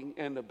locking,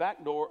 and the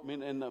back door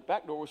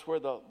was where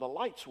the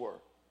lights were.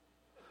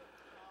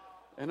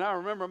 And I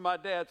remember my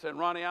dad saying,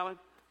 "Ronnie Allen,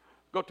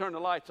 go turn the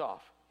lights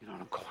off." You know,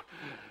 and I'm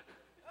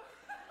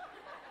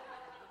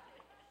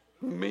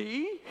going,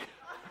 me?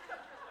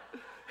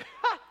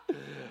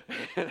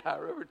 And I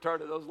remember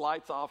turning those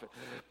lights off. And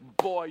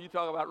boy, you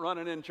talk about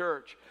running in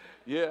church.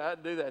 Yeah,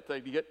 I'd do that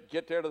thing. You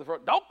get there to the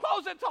front. Don't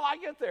close it till I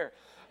get there.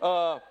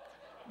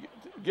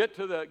 Get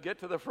to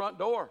the front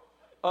door.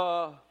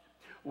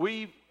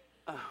 We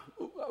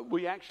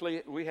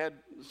had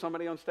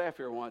somebody on staff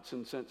here once,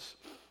 and since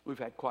we've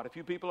had quite a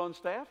few people on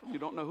staff, you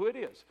don't know who it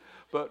is,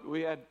 but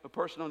we had a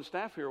person on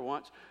staff here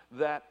once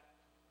that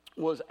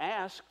was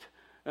asked,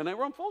 and they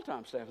were on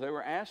full-time staff, they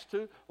were asked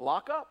to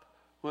lock up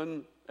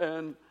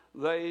and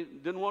they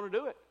didn't want to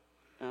do it.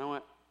 And I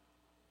went,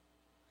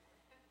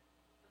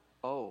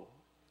 "Oh,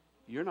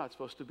 you're not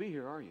supposed to be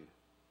here, are you?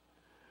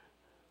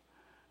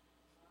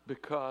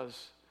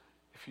 Because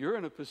if you're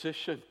in a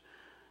position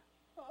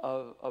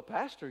of a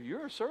pastor,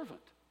 you're a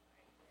servant.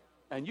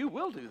 And you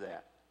will do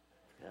that."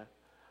 Yeah.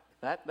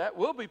 That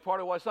will be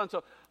part of what's done.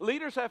 So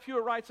leaders have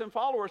fewer rights than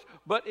followers,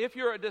 but if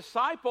you're a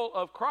disciple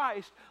of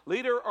Christ,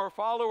 leader or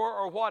follower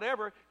or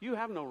whatever, you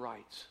have no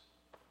rights.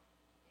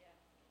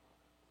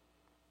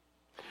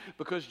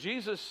 Because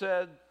Jesus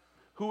said,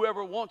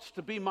 "Whoever wants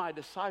to be my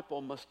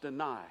disciple must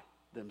deny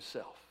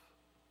themselves.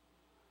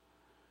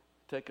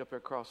 Take up their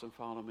cross and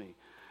follow me."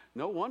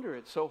 No wonder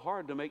it's so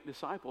hard to make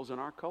disciples in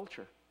our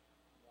culture.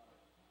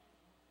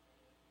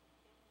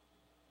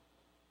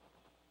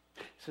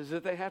 He says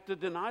that they have to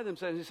deny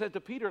themselves. He said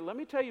to Peter, let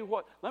me tell you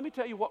what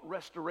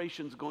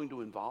restoration is going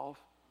to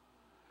involve.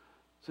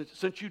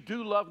 Since you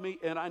do love me,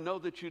 and I know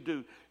that you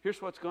do,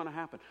 here's what's going to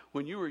happen.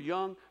 When you were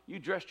young, you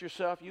dressed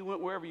yourself, you went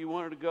wherever you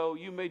wanted to go,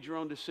 you made your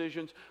own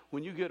decisions.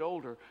 When you get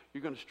older,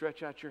 you're going to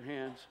stretch out your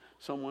hands,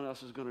 someone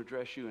else is going to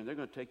dress you, and they're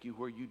going to take you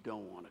where you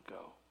don't want to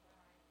go.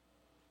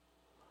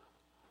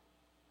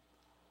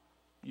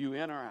 You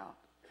in or out?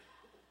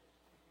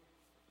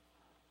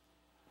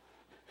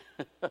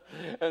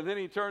 And then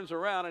he turns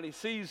around and he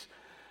sees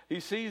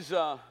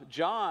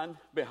John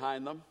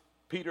behind them.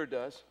 Peter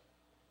does.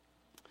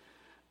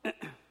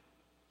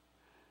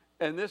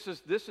 And this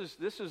is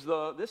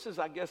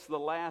I guess the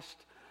last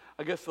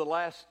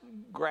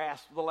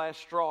grasp, the last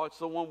straw. It's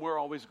the one we're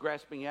always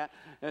grasping at,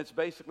 and it's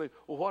basically,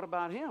 well, what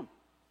about him?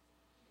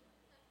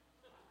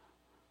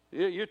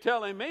 You're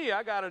telling me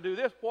I got to do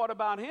this. What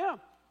about him?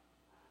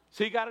 Has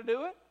he got to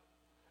do it?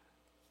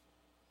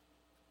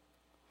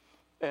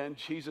 And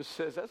Jesus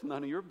says, that's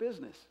none of your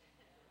business.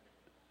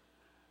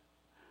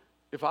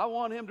 If I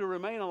want him to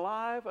remain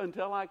alive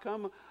until I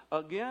come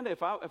again,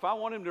 if I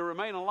want him to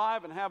remain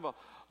alive and have a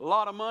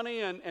lot of money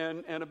and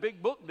a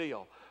big book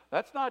deal,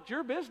 that's not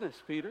your business,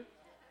 Peter.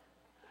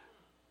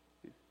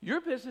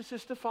 Your business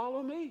is to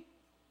follow me.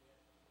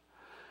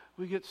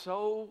 We get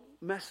so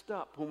messed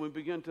up when we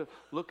begin to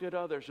look at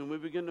others and we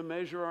begin to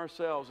measure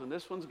ourselves, and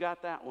this one's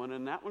got that one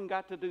and that one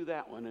got to do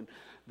that one, and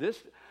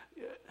this...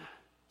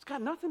 It's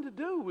got nothing to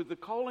do with the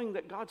calling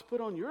that God's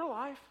put on your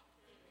life.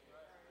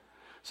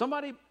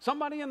 Somebody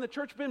in the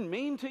church been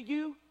mean to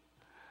you?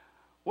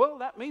 Well,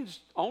 that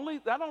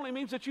only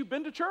means that you've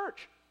been to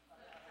church.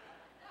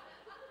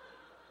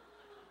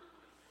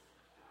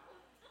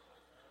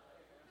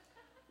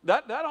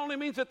 That only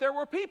means that there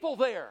were people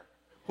there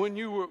when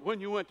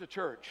you went to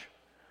church.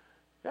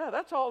 Yeah,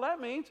 that's all that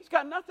means. It's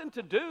got nothing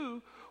to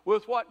do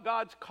with what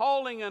God's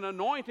calling and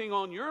anointing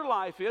on your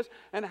life is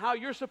and how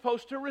you're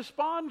supposed to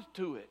respond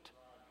to it.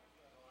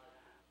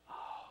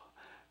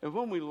 And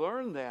when we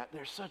learn that,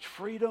 there's such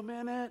freedom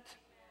in it.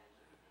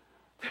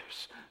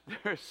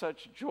 there's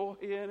such joy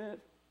in it.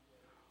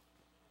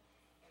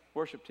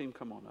 Worship team,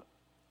 come on up.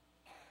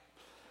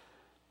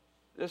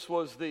 This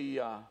was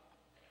the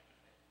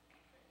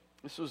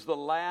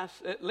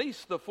last, at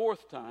least the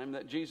fourth time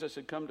that Jesus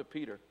had come to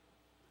Peter.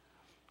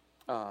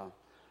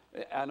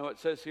 I know it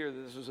says here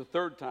that this was the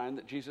third time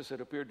that Jesus had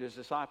appeared to his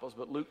disciples,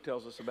 but Luke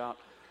tells us about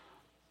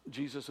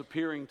Jesus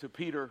appearing to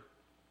Peter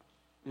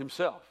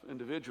himself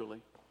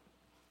individually.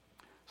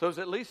 So it was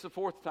at least the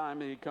fourth time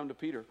that he'd come to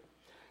Peter.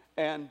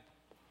 And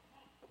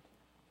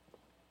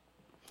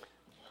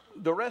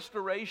the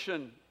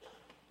restoration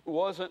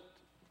wasn't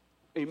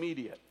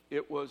immediate.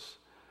 It was,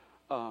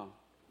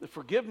 the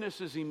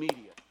forgiveness is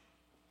immediate.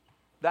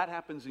 That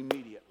happens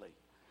immediately.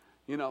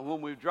 You know,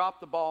 when we've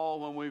dropped the ball,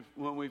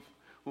 when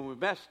we've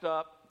messed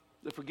up,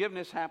 the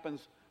forgiveness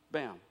happens,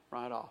 bam,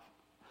 right off.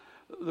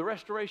 The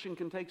restoration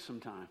can take some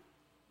time.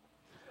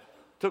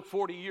 Took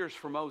 40 years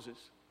for Moses.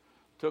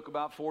 Took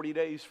about 40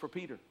 days for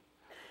Peter.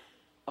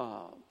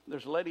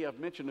 There's a lady I've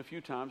mentioned a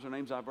few times. Her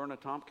name's Iverna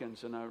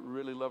Tompkins, and I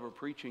really love her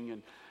preaching.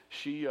 And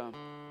she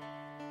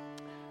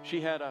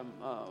had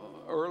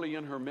earlier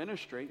in her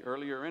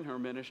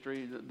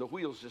ministry, the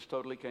wheels just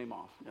totally came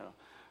off. You know,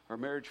 her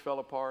marriage fell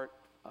apart.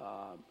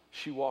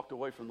 She walked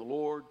away from the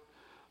Lord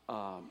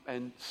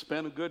and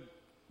spent a good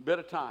bit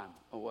of time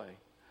away.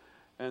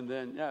 And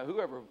then,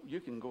 whoever, you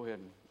can go ahead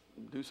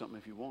and do something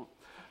if you want.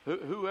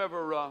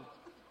 Whoever,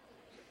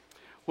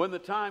 when the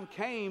time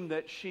came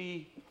that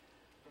she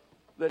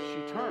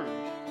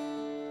turned,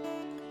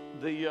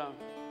 the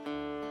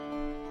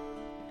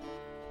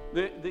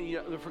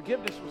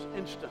forgiveness was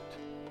instant.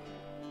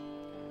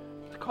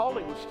 The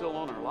calling was still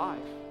on her life,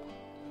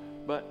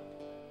 but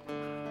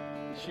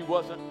she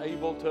wasn't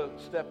able to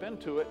step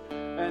into it.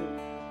 And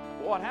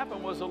what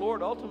happened was the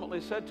Lord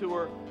ultimately said to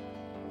her,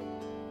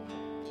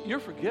 "You're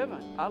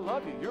forgiven. I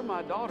love you. You're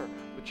my daughter.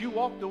 But you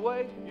walked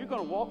away. You're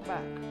going to walk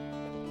back."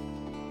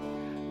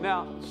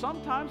 Now,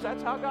 sometimes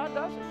that's how God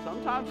does it.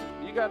 Sometimes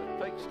you got to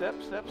take step.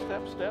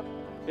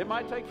 It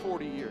might take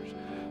 40 years.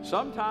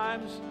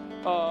 Sometimes,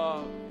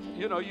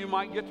 you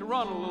might get to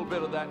run a little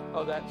bit of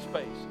that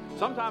space.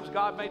 Sometimes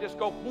God may just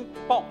go boom,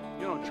 boom,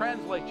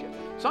 translate you.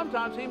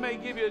 Sometimes He may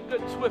give you a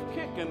good swift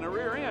kick in the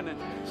rear end and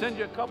send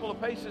you a couple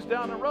of paces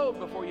down the road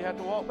before you have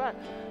to walk back.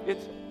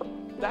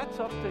 That's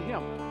up to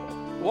Him.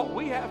 What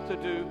we have to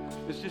do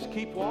is just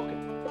keep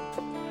walking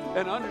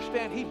and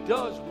understand He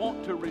does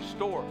want to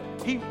restore.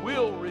 He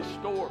will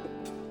restore.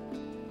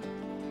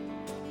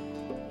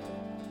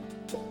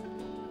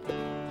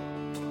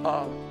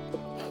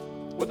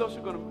 With those who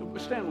are going to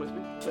stand with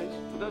me, please.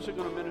 With those who are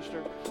going to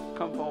minister,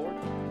 come forward.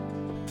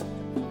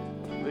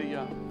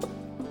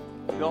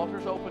 The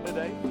altar's open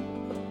today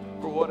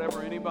for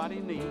whatever anybody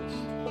needs.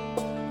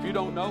 If you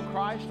don't know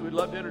Christ, we'd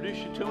love to introduce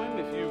you to Him.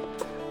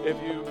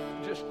 If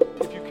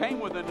you came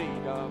with a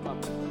need,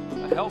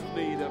 a health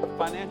need, a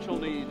financial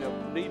need, a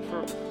need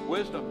for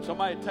wisdom,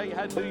 somebody to tell you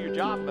how to do your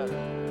job better,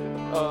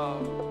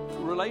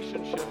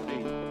 relationship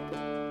need,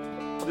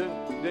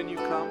 then you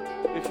come.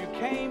 If you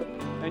came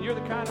and you're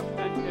the kind of,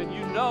 and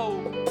you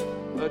know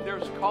that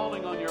there's a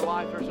calling on your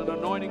life, there's an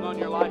anointing on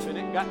your life, and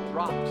it got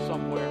dropped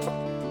somewhere,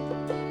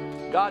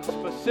 God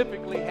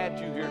specifically had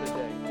you here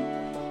today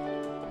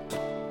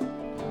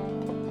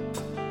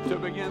to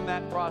begin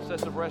that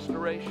process of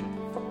restoration.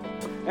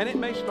 And it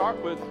may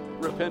start with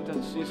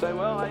repentance. You say,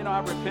 "Well,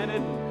 I've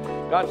repented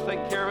and God's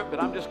taking care of it,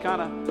 but I'm just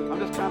kind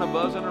of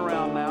buzzing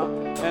around now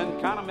and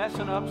kind of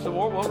messing up some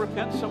more." Well,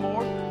 repent some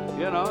more.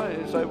 You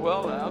say,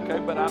 "Well, okay,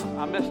 but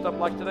I messed up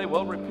like today."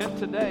 Well, repent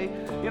today.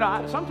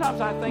 Sometimes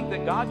I think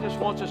that God just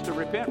wants us to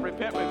repent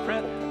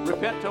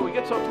till we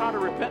get so tired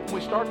of repenting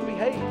we start to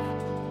behave.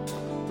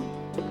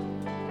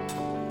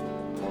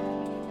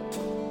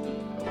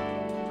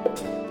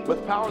 But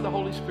the power of the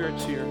Holy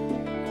Spirit's here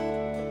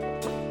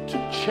to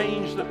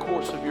change the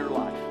course of your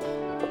life.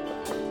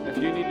 If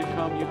you need to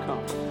come, you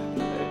come.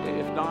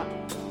 If not,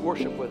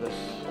 worship with us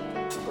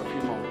for a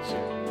few moments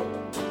here.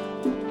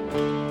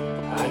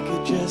 I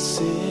could just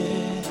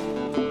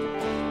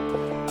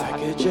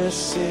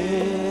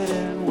sit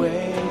and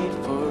wait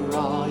for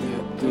all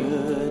your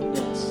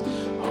goodness,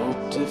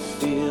 hope to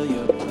feel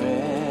your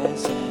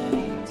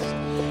presence,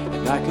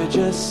 and I could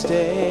just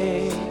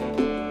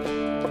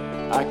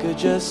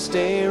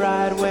stay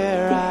right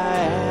where I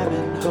am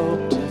and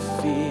hope to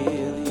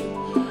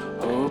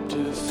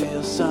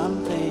feel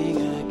something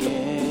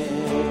again.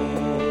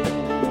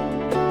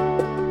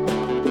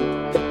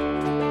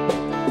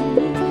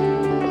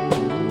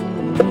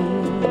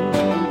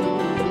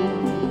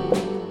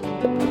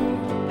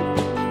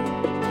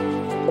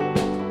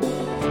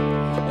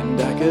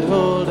 And I could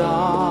hold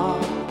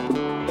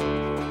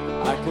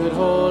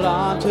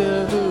on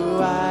to who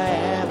I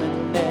am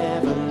and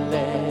never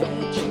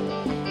let you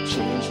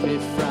change me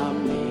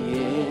from the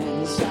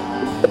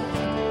inside.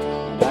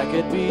 And I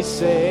could be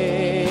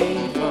safe.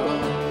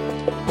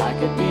 I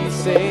could be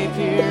safe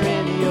here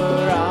in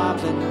your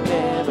arms and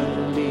never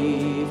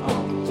leave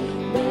home,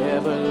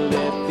 never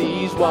let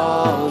these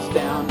walls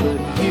down. But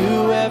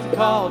you have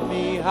called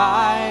me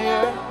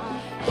higher,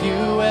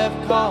 you have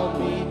called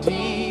me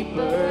deeper.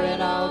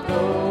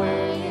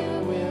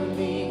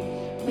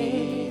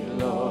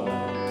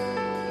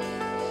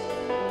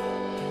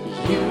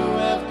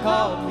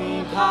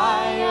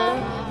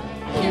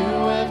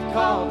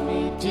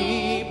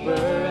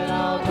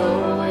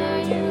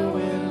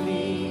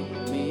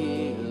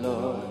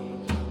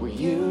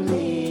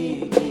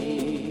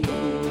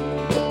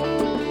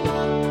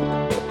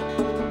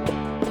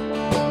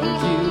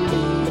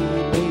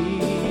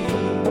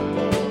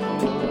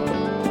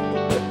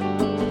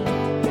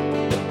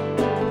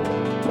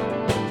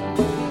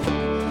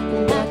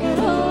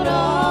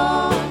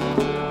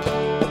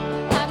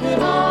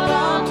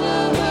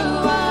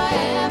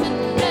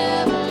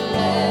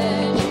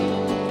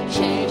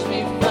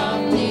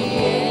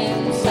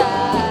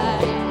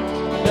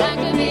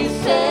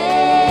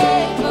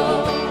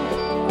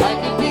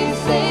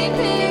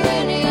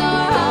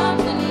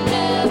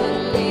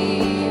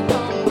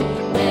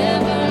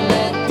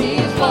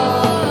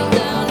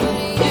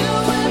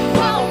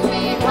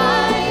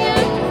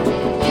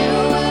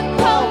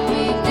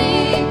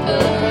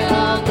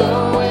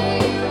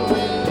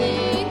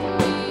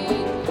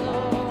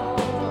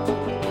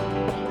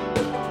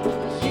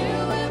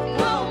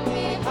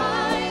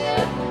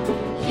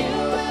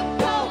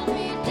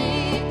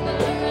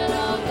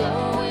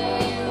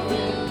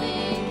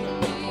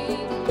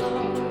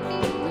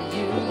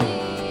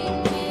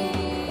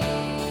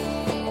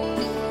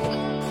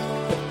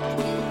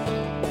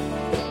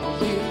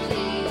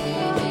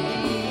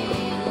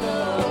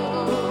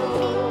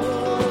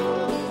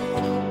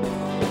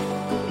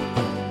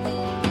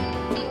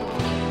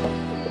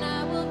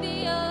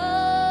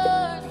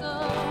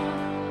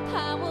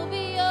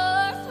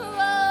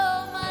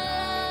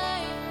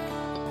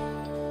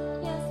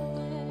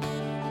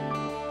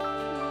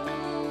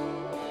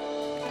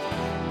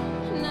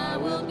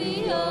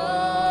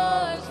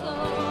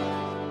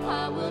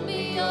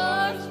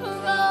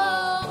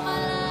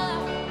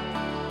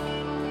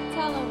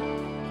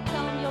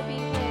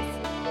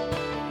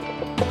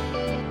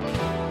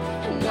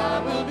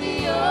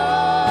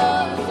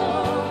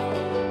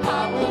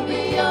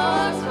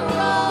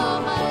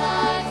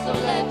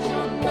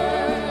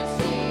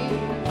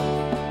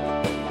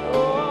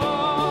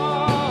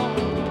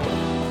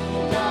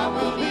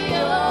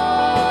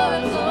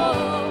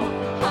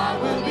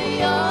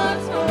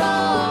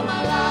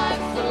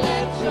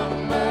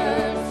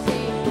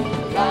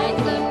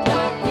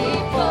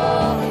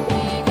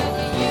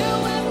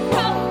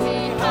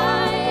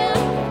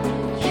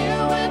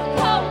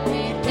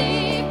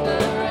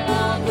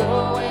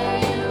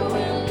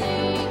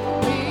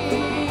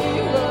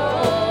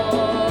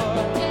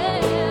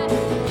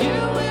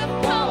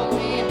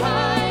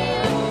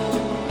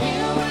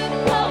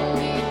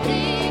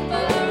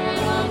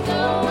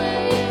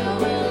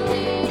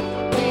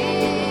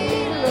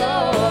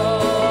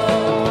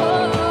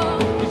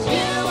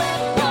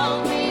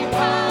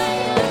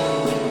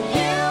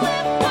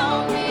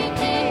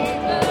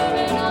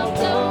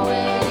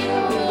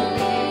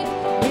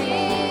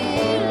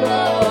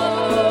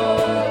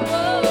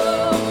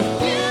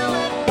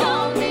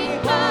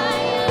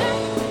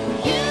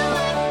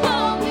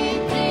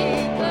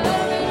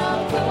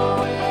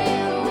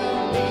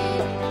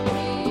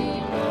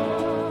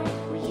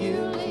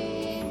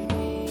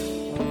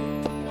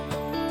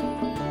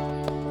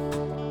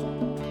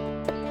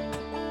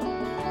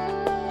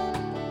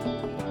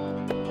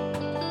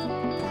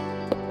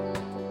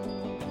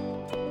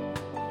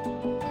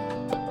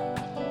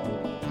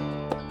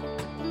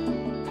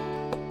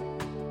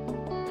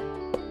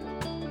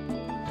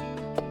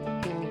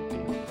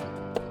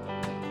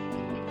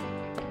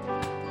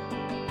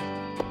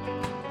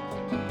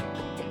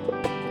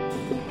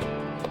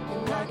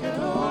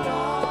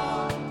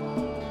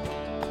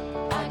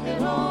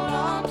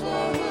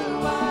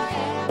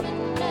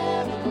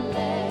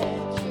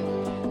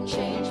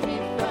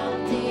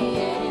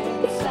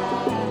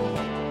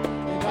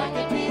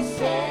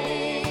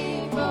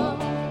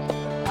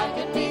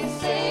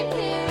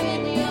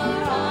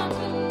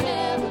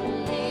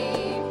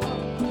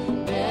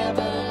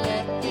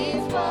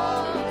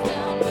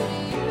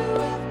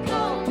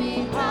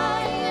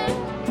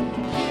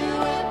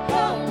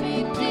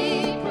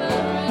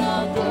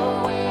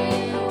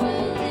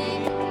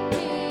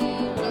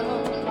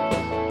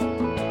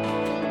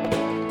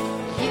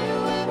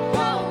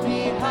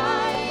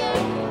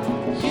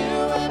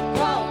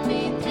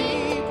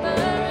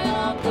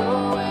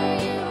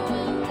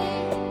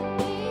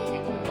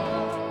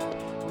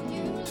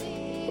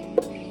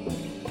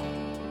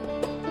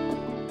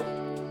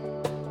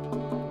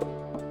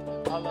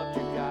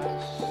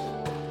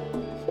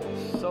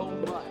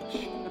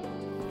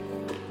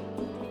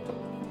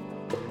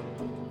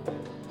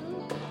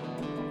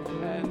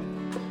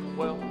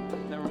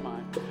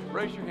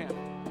 Raise your hand.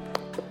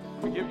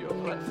 We give you a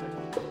blessing.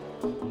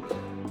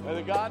 May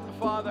the God and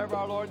Father of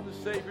our Lord and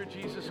Savior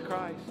Jesus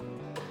Christ,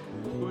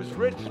 who has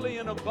richly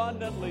and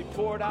abundantly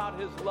poured out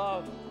his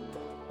love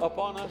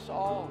upon us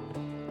all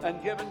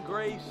and given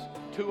grace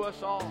to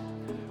us all,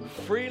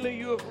 freely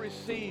you have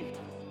received,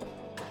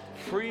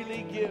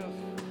 freely give,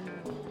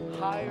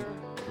 higher,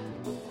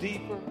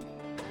 deeper,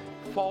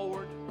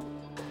 forward,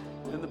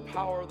 in the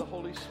power of the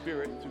Holy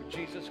Spirit through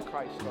Jesus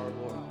Christ our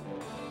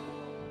Lord.